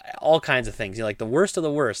 all kinds of things. Like the worst of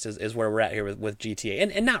the worst is where we're at here with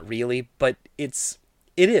GTA. And not really, but it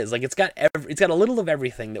is. Like it's got a little of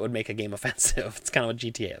everything that would make a game offensive. It's kind of what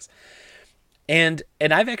GTA is. And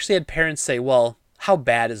I've actually had parents say, well, how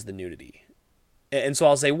bad is the nudity? And so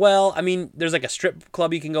I'll say, well, I mean, there's like a strip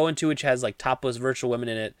club you can go into which has like topless virtual women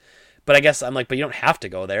in it. But I guess I'm like, but you don't have to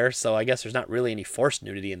go there. So I guess there's not really any forced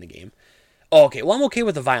nudity in the game. Oh, okay. Well, I'm okay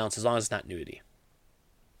with the violence as long as it's not nudity.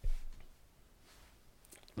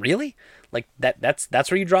 Really? Like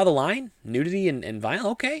that's where you draw the line? Nudity and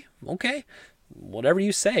violence? Okay. Whatever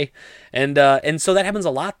you say. And so that happens a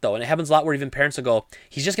lot though. And it happens a lot where even parents will go,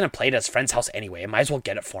 he's just going to play it at his friend's house anyway. I might as well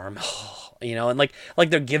get it for him. And like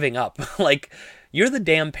they're giving up. Like you're the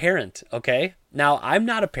damn parent. Okay. Now I'm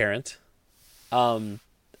not a parent.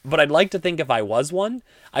 But I'd like to think if I was one,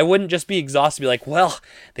 I wouldn't just be exhausted, be like, well,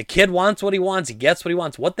 the kid wants what he wants. He gets what he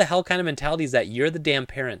wants. What the hell kind of mentality is that? You're the damn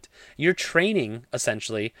parent. You're training,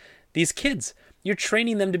 essentially, these kids. You're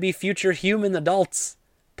training them to be future human adults.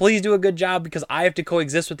 Please do a good job because I have to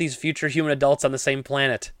coexist with these future human adults on the same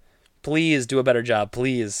planet. Please do a better job.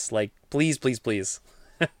 Please. Like, please.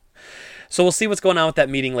 So we'll see what's going on with that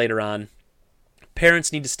meeting later on.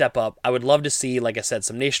 Parents need to step up. I would love to see, like I said,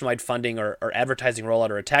 some nationwide funding or advertising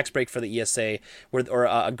rollout or a tax break for the ESA or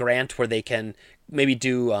a grant where they can maybe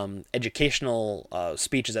do educational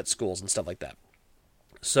speeches at schools and stuff like that.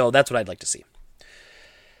 So that's what I'd like to see.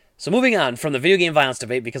 So moving on from the video game violence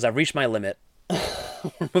debate, because I've reached my limit,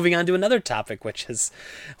 we're moving on to another topic, which is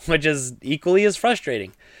equally as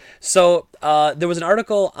frustrating. So there was an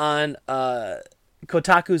article on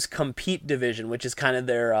Kotaku's Compete division, which is kind of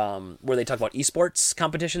their where they talk about esports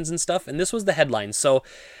competitions and stuff. And this was the headline. So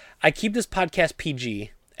I keep this podcast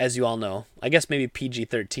PG, as you all know. I guess maybe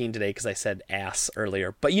PG-13 today because I said ass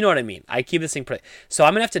earlier, but you know what I mean. I keep this thing pretty. So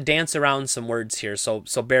I'm gonna have to dance around some words here. So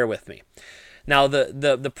bear with me. Now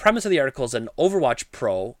the premise of the article is an Overwatch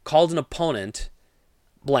pro called an opponent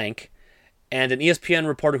blank, and an ESPN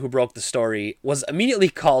reporter who broke the story was immediately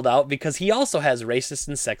called out because he also has racist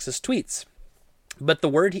and sexist tweets. But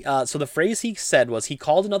the phrase he said was he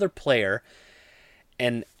called another player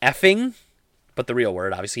an effing, but the real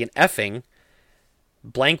word, obviously, an effing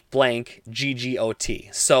blank blank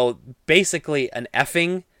GGOT. So basically an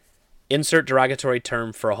effing, insert derogatory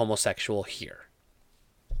term for a homosexual here.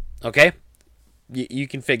 Okay? You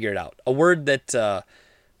can figure it out. A word that's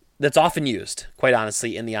often used, quite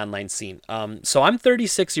honestly, in the online scene. So I'm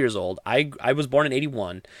 36 years old. I was born in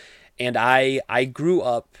 81, and I grew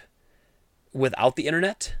up without the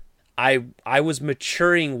internet. I was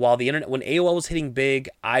maturing while the internet, when AOL was hitting big,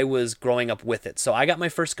 I was growing up with it. So I got my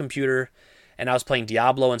first computer, and I was playing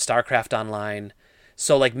Diablo and StarCraft Online.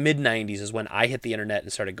 So like mid-90s is when I hit the internet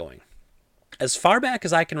and started going. As far back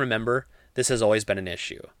as I can remember, this has always been an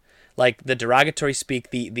issue. Like the derogatory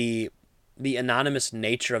speak, the anonymous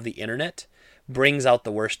nature of the internet brings out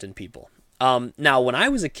the worst in people. Now, when I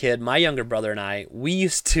was a kid, my younger brother and I, we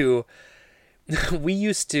used to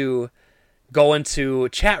go into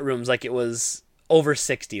chat rooms like it was over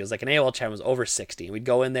 60. It was like an AOL chat room was over 60. We'd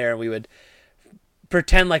go in there and we would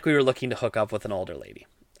pretend like we were looking to hook up with an older lady.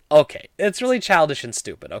 Okay, it's really childish and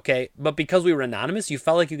stupid, okay? But because we were anonymous, you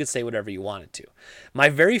felt like you could say whatever you wanted to. My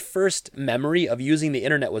very first memory of using the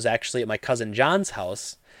internet was actually at my cousin John's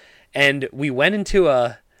house, and we went into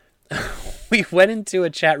a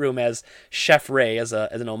chat room as Chef Ray, as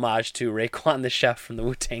an homage to Raekwon the Chef from the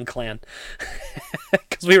Wu-Tang Clan,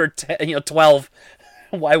 because we were 12.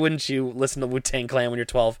 Why wouldn't you listen to Wu-Tang Clan when you're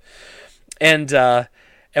 12? And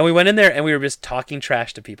we went in there and we were just talking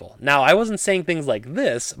trash to people. Now, I wasn't saying things like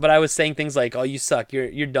this, but I was saying things like, "Oh, you suck.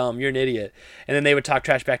 You're dumb. You're an idiot." And then they would talk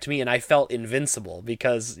trash back to me, and I felt invincible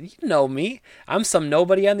because you know me. I'm some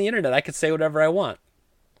nobody on the internet. I could say whatever I want.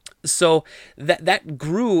 So that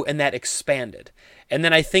grew and that expanded. And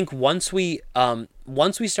then I think once we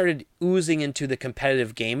started oozing into the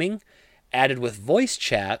competitive gaming, added with voice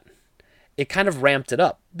chat, it kind of ramped it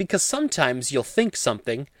up. Because sometimes you'll think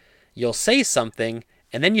something, you'll say something,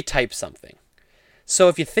 and then you type something. So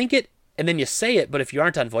if you think it and then you say it, but if you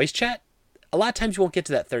aren't on voice chat, a lot of times you won't get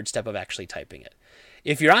to that third step of actually typing it.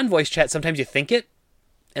 If you're on voice chat, sometimes you think it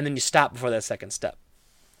and then you stop before that second step.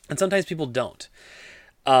 And sometimes people don't.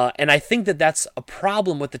 And I think that that's a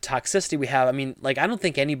problem with the toxicity we have. I mean, like, I don't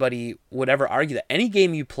think anybody would ever argue that any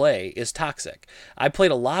game you play is toxic. I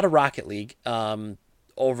played a lot of Rocket League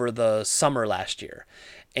over the summer last year.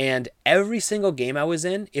 And every single game I was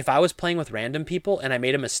in, if I was playing with random people and I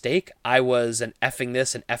made a mistake, I was an effing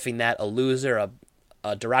this and effing that, a loser,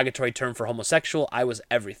 a derogatory term for homosexual. I was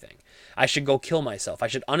everything. I should go kill myself. I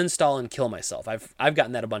should uninstall and kill myself. I've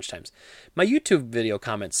gotten that a bunch of times. My YouTube video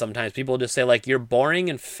comments, sometimes people just say like, "You're boring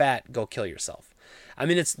and fat, go kill yourself." I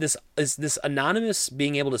mean, it's this anonymous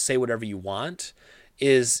being able to say whatever you want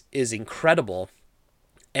is incredible,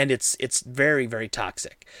 and it's very, very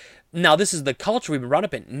toxic. Now, this is the culture we've been brought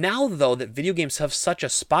up in. Now, though, that video games have such a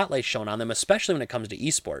spotlight shown on them, especially when it comes to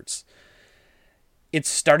esports, we're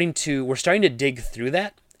starting to dig through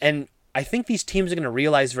that. And I think these teams are going to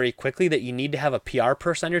realize very quickly that you need to have a PR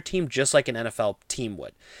person on your team, just like an NFL team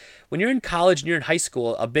would. When you're in college and you're in high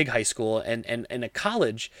school, a big high school, and a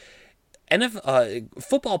college,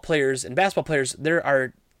 football players and basketball players, there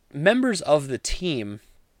are members of the team,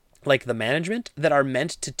 like the management, that are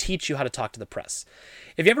meant to teach you how to talk to the press.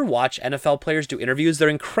 If you ever watch NFL players do interviews, they're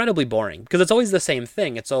incredibly boring because it's always the same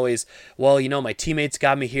thing. It's always, well, my teammates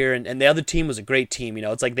got me here and the other team was a great team.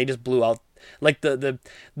 It's like they just blew out, like the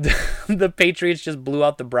Patriots just blew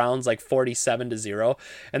out the Browns like 47-0.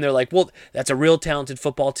 And they're like, well, that's a real talented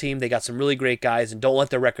football team. They got some really great guys, and don't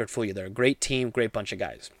let their record fool you. They're a great team, great bunch of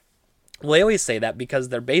guys. Well, they always say that because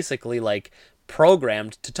they're basically like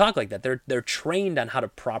programmed to talk like that. They're trained on how to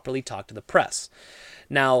properly talk to the press.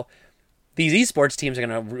 Now, these esports teams are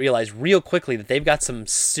going to realize real quickly that they've got some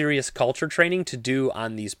serious culture training to do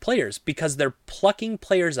on these players, because they're plucking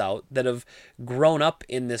players out that have grown up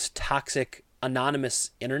in this toxic,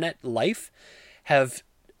 anonymous internet life, have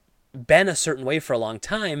been a certain way for a long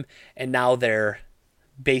time, and now they're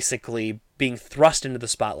basically being thrust into the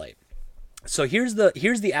spotlight. So here's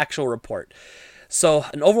the actual report. So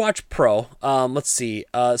an Overwatch Pro, let's see,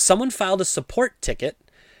 someone filed a support ticket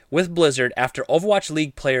with Blizzard after Overwatch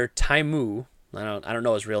League player Taimu, I don't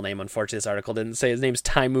know his real name, unfortunately this article didn't say his name's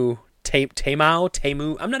Taimu,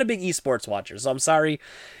 I'm not a big esports watcher, so I'm sorry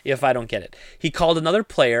if I don't get it. He called another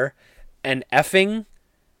player an effing,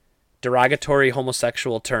 derogatory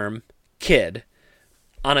homosexual term, kid,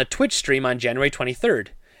 on a Twitch stream on January 23rd,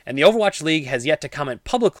 and the Overwatch League has yet to comment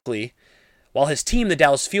publicly, while his team, the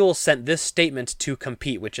Dallas Fuel, sent this statement to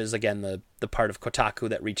Compete, which is, again, the part of Kotaku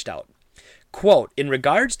that reached out. Quote, in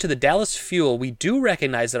regards to the Dallas Fuel, we do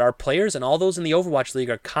recognize that our players and all those in the Overwatch League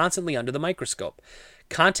are constantly under the microscope.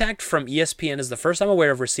 Contact from ESPN is the first I'm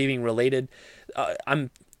aware of receiving related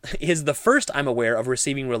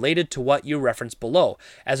to what you referenced below.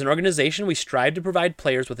 As an organization, we strive to provide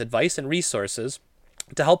players with advice and resources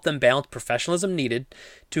to help them balance professionalism needed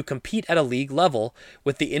to compete at a league level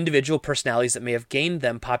with the individual personalities that may have gained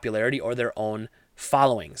them popularity or their own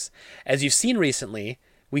followings. As you've seen recently,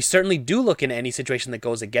 we certainly do look into any situation that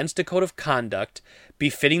goes against a code of conduct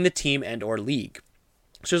befitting the team and or league.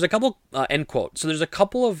 So there's a couple, end quote. So there's a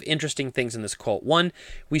couple of interesting things in this quote. One,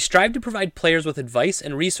 we strive to provide players with advice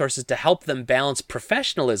and resources to help them balance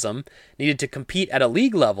professionalism needed to compete at a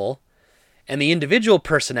league level and the individual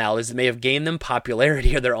personalities that may have gained them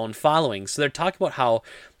popularity or their own following. So they're talking about how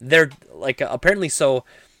they're like, apparently, so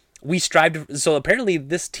we strive to, so apparently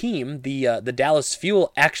this team, the Dallas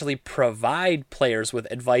Fuel, actually provide players with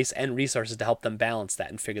advice and resources to help them balance that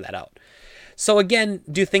and figure that out. So again,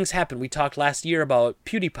 do things happen? We talked last year about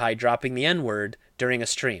PewDiePie dropping the N-word during a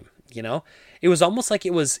stream, you know? It was almost like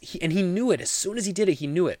it was, and he knew it. As soon as he did it, he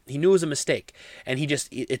knew it. He knew it was a mistake. And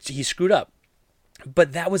he screwed up.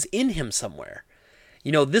 But that was in him somewhere.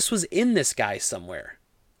 You know, this was in this guy somewhere.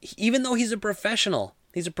 Even though he's a professional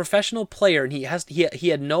player, and he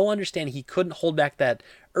had no understanding. He couldn't hold back that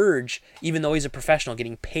urge, even though he's a professional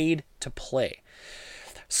getting paid to play.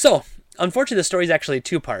 So, unfortunately, the story is actually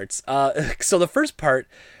two parts. So the first part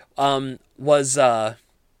was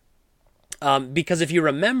because if you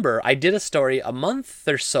remember, I did a story a month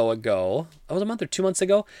or so ago. It was a month or 2 months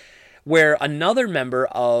ago, where another member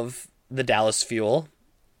of the Dallas Fuel,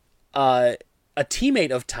 a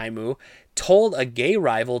teammate of Taimu, told a gay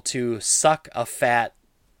rival to suck a fat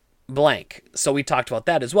blank. So we talked about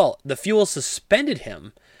that as well. The Fuel suspended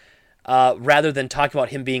him rather than talk about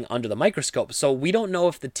him being under the microscope. So we don't know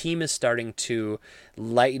if the team is starting to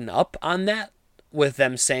lighten up on that with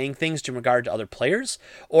them saying things in regard to other players,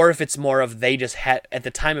 or if it's more of they just had, at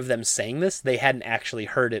the time of them saying this, they hadn't actually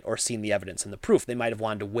heard it or seen the evidence and the proof. They might have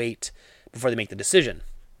wanted to wait before they make the decision.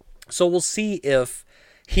 So we'll see if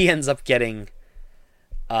he ends up getting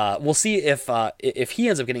if he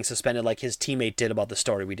ends up getting suspended like his teammate did about the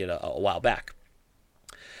story we did a while back.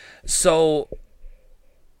 So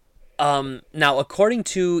now, according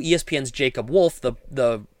to ESPN's Jacob Wolf,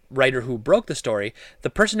 the writer who broke the story, the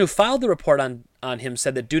person who filed the report on him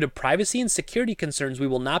said that due to privacy and security concerns, we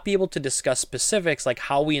will not be able to discuss specifics like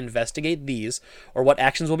how we investigate these or what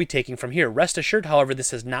actions we'll be taking from here. Rest assured, however,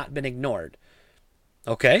 this has not been ignored.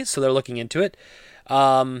 Okay, so they're looking into it.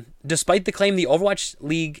 Despite the claim, the Overwatch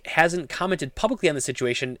League hasn't commented publicly on the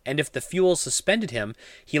situation, and if the Fuel suspended him,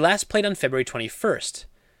 he last played on February 21st.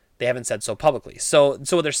 They haven't said so publicly. So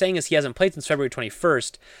what they're saying is he hasn't played since February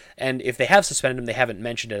 21st, and if they have suspended him, they haven't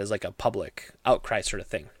mentioned it as like a public outcry sort of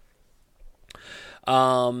thing.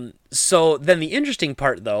 So then the interesting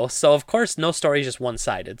part, though, so of course no story is just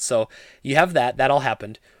one-sided. So you have that all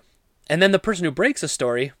happened. And then the person who breaks a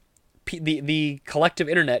story, the collective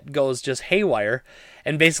internet goes just haywire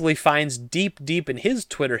and basically finds deep in his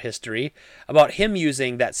Twitter history about him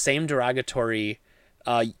using that same derogatory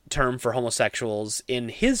term for homosexuals in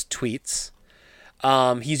his tweets.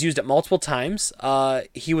 He's used it multiple times.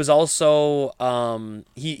 He was also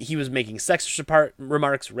he was making sexist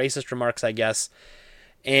remarks, racist remarks, I guess,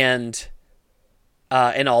 and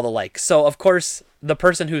all the like. So of course, the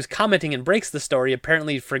person who's commenting and breaks the story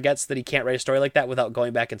apparently forgets that he can't write a story like that without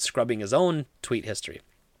going back and scrubbing his own tweet history.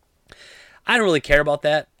 I don't really care about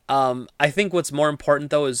that. I think what's more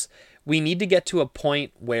important, though, is we need to get to a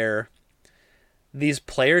point where these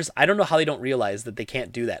players, I don't know how they don't realize that they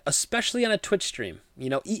can't do that, especially on a Twitch stream. You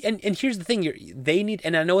know, and here's the thing, they need,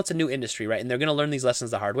 and I know it's a new industry, right? And they're going to learn these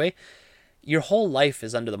lessons the hard way. your whole life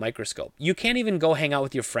is under the microscope. You can't even go hang out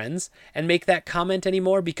with your friends and make that comment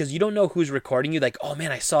anymore because you don't know who's recording you. Like, oh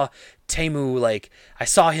man, I saw Temu, like, I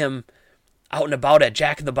saw him out and about at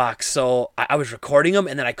Jack in the Box, so I was recording him,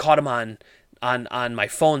 and then I caught him on my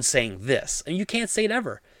phone saying this. And you can't say it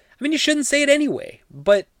ever. I mean, you shouldn't say it anyway,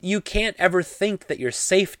 but you can't ever think that you're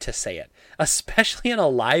safe to say it, especially on a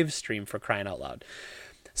live stream, for crying out loud.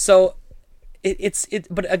 So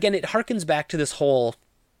but again, it harkens back to this whole.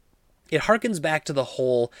 It harkens back to the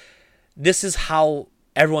whole. This is how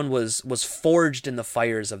everyone was forged in the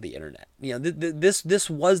fires of the internet. You know, this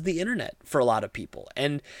was the internet for a lot of people,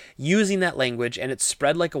 and using that language, and it's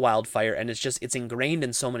spread like a wildfire, and it's ingrained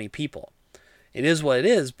in so many people. It is what it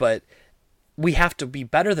is, but we have to be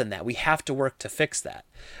better than that. We have to work to fix that.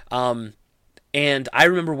 And I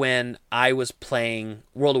remember when I was playing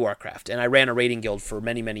World of Warcraft, and I ran a raiding guild for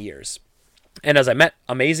many, many years. And as I met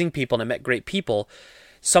amazing people and I met great people,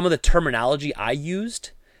 some of the terminology I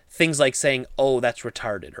used, things like saying, oh, that's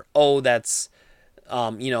retarded, or oh, that's,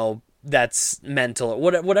 that's mental,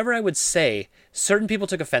 or whatever I would say, certain people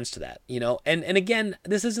took offense to that, and again,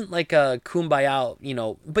 this isn't like a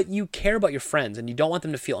kumbaya, but you care about your friends and you don't want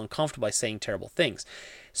them to feel uncomfortable by saying terrible things.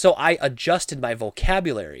 So I adjusted my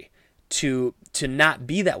vocabulary to not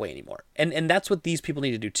be that way anymore. And that's what these people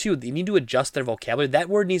need to do too. They need to adjust their vocabulary. That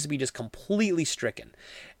word needs to be just completely stricken.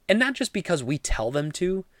 And not just because we tell them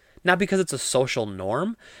to, not because it's a social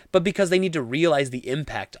norm, but because they need to realize the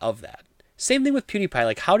impact of that. Same thing with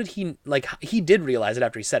PewDiePie. He did realize it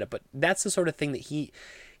after he said it, but that's the sort of thing that he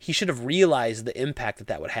should have realized the impact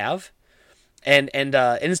that would have. And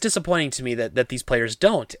it's disappointing to me that these players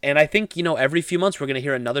don't. And I think, every few months we're going to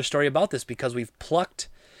hear another story about this because we've plucked,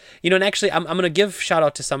 and actually I'm going to give shout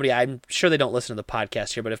out to somebody. I'm sure they don't listen to the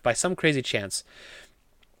podcast here, but if by some crazy chance,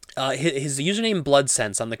 his username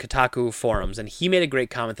BloodSense on the Kotaku forums, and he made a great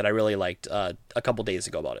comment that I really liked a couple days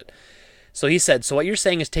ago about it. So he said, so what you're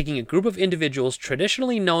saying is taking a group of individuals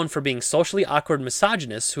traditionally known for being socially awkward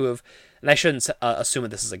misogynists who have, and I shouldn't assume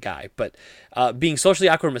that this is a guy, but being socially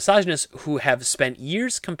awkward misogynists who have spent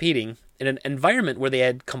years competing in an environment where they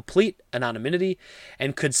had complete anonymity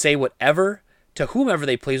and could say whatever to whomever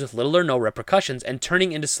they please with little or no repercussions, and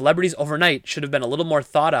turning into celebrities overnight should have been a little more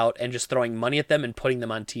thought out and just throwing money at them and putting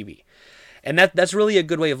them on TV. And that's really a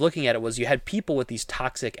good way of looking at it. Was you had people with these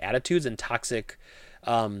toxic attitudes and toxic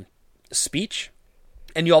speech,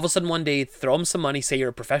 and you all of a sudden one day throw them some money, say you're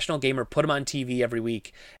a professional gamer, put them on TV every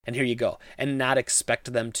week, and here you go, and not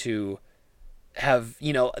expect them to have,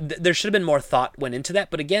 there should have been more thought went into that.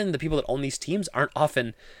 But again, the people that own these teams aren't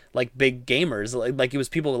often like big gamers. Like it was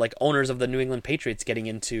people like owners of the New England Patriots getting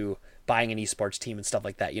into buying an esports team and stuff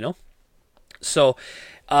like that, So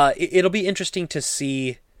it'll be interesting to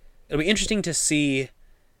see. It'll be interesting to see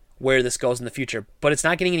where this goes in the future, but it's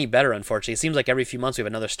not getting any better, unfortunately. It seems like every few months we have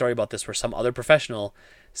another story about this where some other professional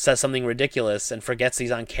says something ridiculous and forgets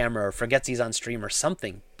he's on camera or forgets he's on stream or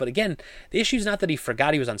something. But again, the issue is not that he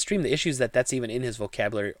forgot he was on stream. The issue is that that's even in his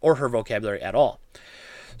vocabulary or her vocabulary at all.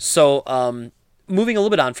 So moving a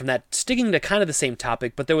little bit on from that, sticking to kind of the same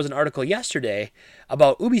topic, but there was an article yesterday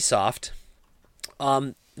about Ubisoft.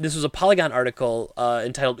 This was a Polygon article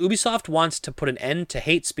entitled Ubisoft Wants to Put an End to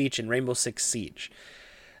Hate Speech in Rainbow Six Siege.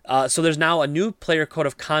 So there's now a new player code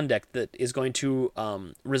of conduct that is going to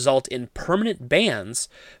result in permanent bans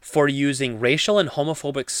for using racial and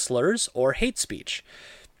homophobic slurs or hate speech.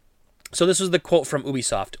 So this was the quote from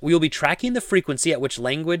Ubisoft. We will be tracking the frequency at which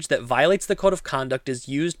language that violates the code of conduct is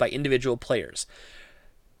used by individual players,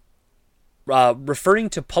 referring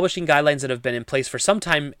to publishing guidelines that have been in place for some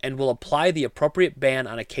time, and will apply the appropriate ban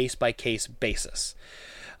on a case-by-case basis.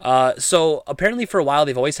 So apparently for a while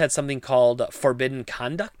they've always had something called forbidden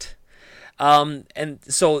conduct. And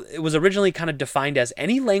so it was originally kind of defined as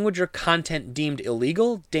any language or content deemed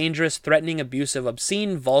illegal, dangerous, threatening, abusive,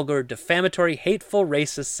 obscene, vulgar, defamatory, hateful,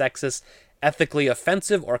 racist, sexist, ethically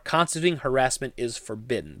offensive, or constituting harassment is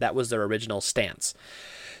forbidden. That was their original stance.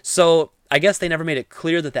 So I guess they never made it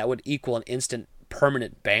clear that that would equal an instant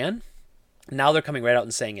permanent ban. Now they're coming right out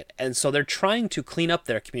and saying it. And so they're trying to clean up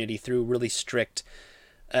their community through really strict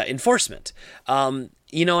enforcement. And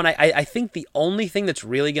I think the only thing that's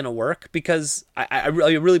really going to work, because I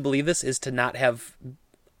really believe this, is to not have,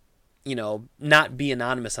 not be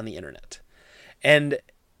anonymous on the internet. And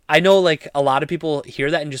I know like a lot of people hear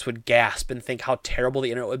that and just would gasp and think how terrible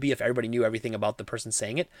the internet would be if everybody knew everything about the person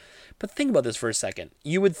saying it. But think about this for a second.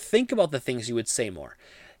 You would think about the things you would say more.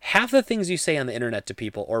 Half the things you say on the internet to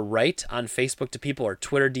people, or write on Facebook to people, or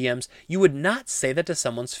Twitter DMs, you would not say that to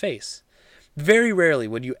someone's face. Very rarely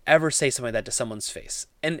would you ever say something like that to someone's face.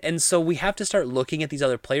 And so we have to start looking at these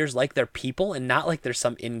other players like they're people and not like they're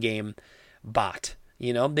some in-game bot.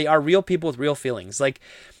 You know, they are real people with real feelings. Like,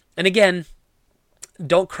 and again,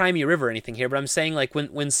 don't cry me a river or anything here, but I'm saying, like,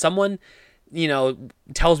 when someone, you know,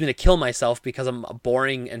 tells me to kill myself because I'm a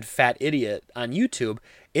boring and fat idiot on YouTube,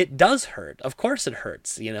 it does hurt. Of course it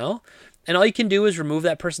hurts, you know? And all you can do is remove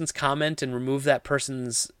that person's comment and remove that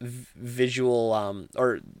person's visual,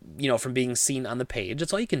 or, you know, from being seen on the page.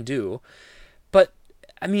 That's all you can do. But,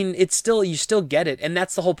 I mean, it's still, you still get it. And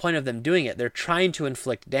that's the whole point of them doing it. They're trying to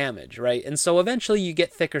inflict damage, right? And so eventually you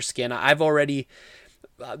get thicker skin. I've already,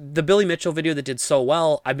 the Billy Mitchell video that did so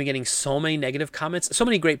well, I've been getting so many negative comments, so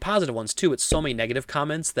many great positive ones too, but so many negative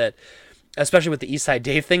comments that, especially with the Eastside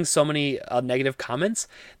Dave thing, so many negative comments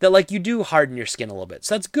that, like, you do harden your skin a little bit.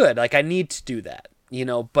 So that's good. Like, I need to do that, you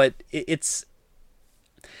know, but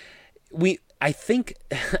I think,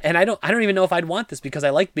 and I don't even know if I'd want this, because I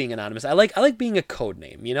like being anonymous. I like being a code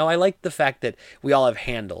name, you know. I like the fact that we all have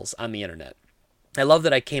handles on the internet. I love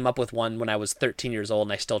that I came up with one when I was 13 years old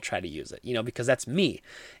and I still try to use it, you know, because that's me,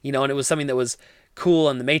 you know, and it was something that was cool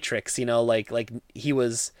in the Matrix, you know, like he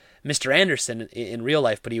was Mr. Anderson in real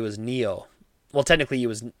life, but he was Neo. Well, technically he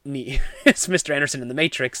was it's Mr. Anderson in the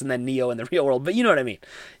Matrix and then Neo in the real world, but you know what I mean.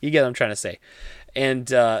 You get what I'm trying to say. And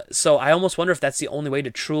so I almost wonder if that's the only way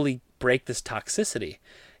to truly break this toxicity.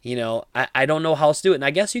 You know, I don't know how else to do it. And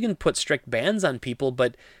I guess you can put strict bans on people,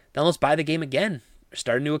 but then let's buy the game again or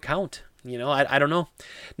start a new account. You know, I don't know.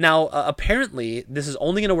 Now, apparently, this is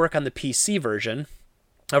only going to work on the PC version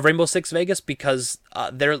of Rainbow Six Vegas, because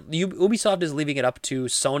Ubisoft is leaving it up to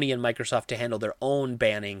Sony and Microsoft to handle their own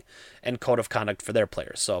banning and code of conduct for their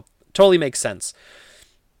players. So, totally makes sense.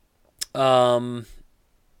 And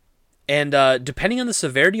depending on the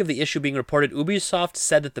severity of the issue being reported, Ubisoft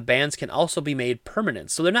said that the bans can also be made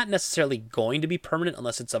permanent. So, they're not necessarily going to be permanent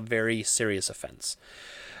unless it's a very serious offense.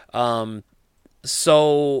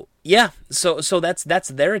 So yeah, so that's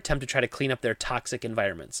their attempt to try to clean up their toxic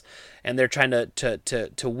environments, and they're trying to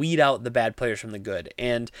weed out the bad players from the good.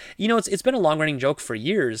 And you know, it's been a long running joke for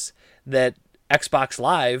years that Xbox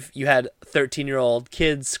Live, you had 13-year-old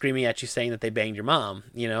kids screaming at you saying that they banged your mom,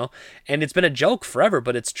 you know, and it's been a joke forever,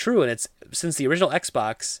 but it's true. And it's since the original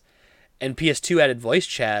Xbox and PS2 added voice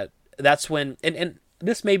chat, that's when and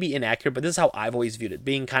this may be inaccurate, but this is how I've always viewed it,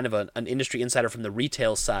 being kind of an industry insider from the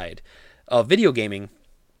retail side of video gaming.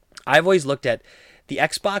 I've always looked at the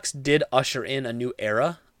Xbox did usher in a new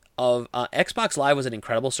era of Xbox Live was an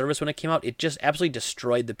incredible service when it came out. It just absolutely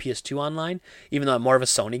destroyed the PS2 online. Even though I'm more of a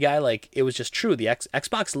Sony guy, like, it was just true. The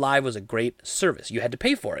Xbox Live was a great service. You had to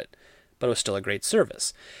pay for it, but it was still a great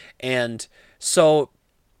service. And so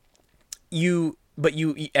you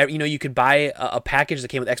could buy a package that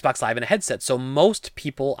came with Xbox Live and a headset. So most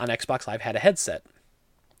people on Xbox Live had a headset,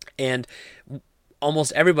 and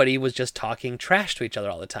almost everybody was just talking trash to each other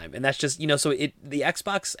all the time. And that's just, you know, so the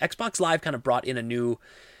Xbox Live kind of brought in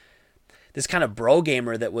this kind of bro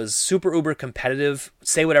gamer that was super uber competitive,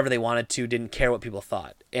 say whatever they wanted to, didn't care what people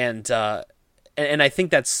thought. And I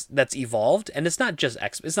think that's evolved, and it's not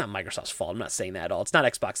Microsoft's fault. I'm not saying that at all. It's not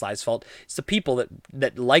Xbox Live's fault. It's the people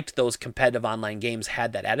that liked those competitive online games,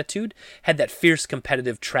 had that attitude, had that fierce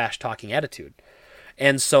competitive trash talking attitude.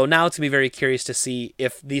 And so now it's going to be very curious to see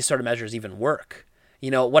if these sort of measures even work. You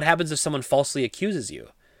know, what happens if someone falsely accuses you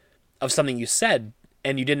of something you said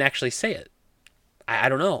and you didn't actually say it? I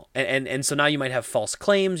don't know. And so now you might have false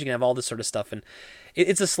claims. You can have all this sort of stuff. And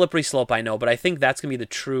it's a slippery slope, I know. But I think that's going to be the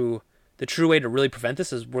true way to really prevent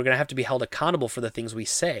this, is we're going to have to be held accountable for the things we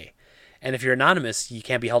say. And if you're anonymous, you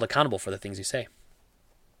can't be held accountable for the things you say.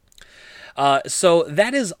 So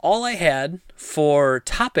that is all I had for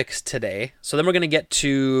topics today. So then we're going to get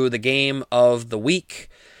to the game of the week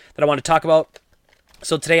that I want to talk about.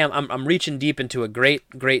 So today I'm reaching deep into a great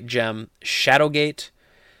gem, Shadowgate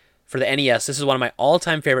for the NES. This is one of my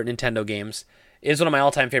all-time favorite Nintendo games. It is one of my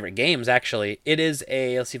all-time favorite games, actually. It is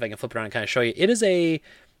let's see if I can flip it around and kind of show you. It is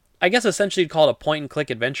I guess essentially you'd call it a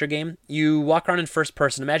point-and-click adventure game. You walk around in first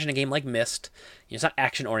person. Imagine a game like Myst. It's not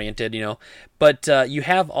action-oriented, you know, but you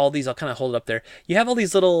have all these, I'll kind of hold it up there. You have all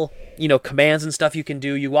these little, you know, commands and stuff you can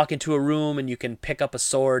do. You walk into a room and you can pick up a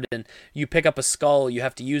sword, and you pick up a skull. You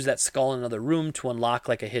have to use that skull in another room to unlock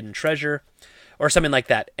like a hidden treasure or something like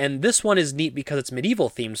that. And this one is neat because it's medieval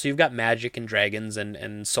themed. So you've got magic and dragons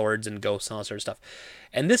and swords and ghosts and all that sort of stuff.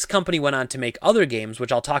 And this company went on to make other games,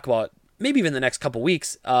 which I'll talk about maybe even the next couple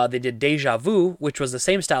weeks. They did Deja Vu, which was the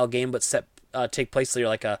same style game, but take place there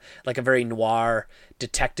like a very noir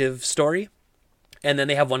detective story. And then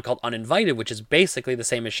they have one called Uninvited, which is basically the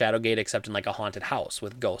same as Shadowgate, except in like a haunted house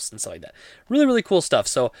with ghosts and stuff like that. Really, really cool stuff.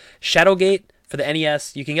 So Shadowgate for the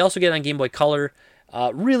NES. You can also get it on Game Boy Color.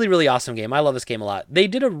 Really, really awesome game. I love this game a lot. They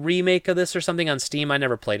did a remake of this or something on Steam. I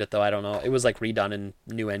never played it, though. I don't know. It was like redone in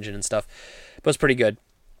new engine and stuff. But it's pretty good.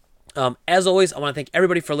 As always, I want to thank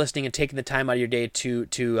everybody for listening and taking the time out of your day to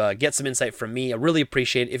get some insight from me. I really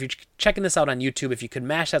appreciate it. If you're checking this out on YouTube, if you could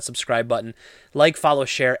mash that subscribe button, like, follow,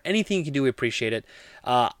 share, anything you can do, we appreciate it.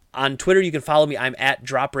 On Twitter, you can follow me. I'm at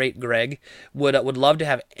DropRateGreg. Would love to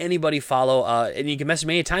have anybody follow, and you can message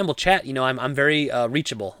me anytime. We'll chat. I'm very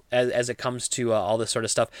reachable as it comes to all this sort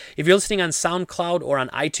of stuff. If you're listening on SoundCloud or on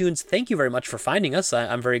iTunes, thank you very much for finding us.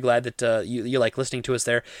 I'm very glad that you like listening to us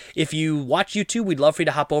there. If you watch YouTube, we'd love for you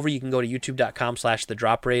to hop over. You can go to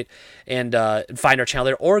youtube.com/thedroprate and find our channel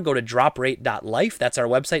there, or go to droprate.life. That's our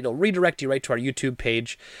website. It'll redirect you right to our YouTube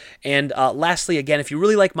page. And lastly, again, if you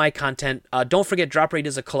really like my content, don't forget Drop Rate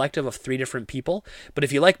is a collective of 3 different people. But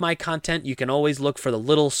if you like my content, you can always look for the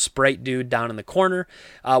little sprite dude down in the corner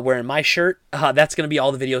wearing my shirt. That's going to be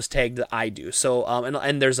all the videos tagged that I do. So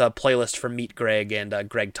and there's a playlist for Meet Greg and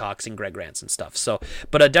Greg Talks and Greg Rants and stuff. So,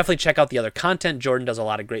 but definitely check out the other content. Jordan does a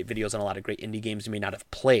lot of great videos on a lot of great indie games you may not have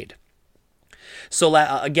played. So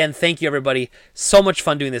again, thank you everybody. So much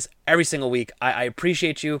fun doing this every single week. I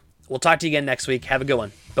appreciate you. We'll talk to you again next week. Have a good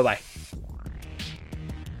one. Bye-bye.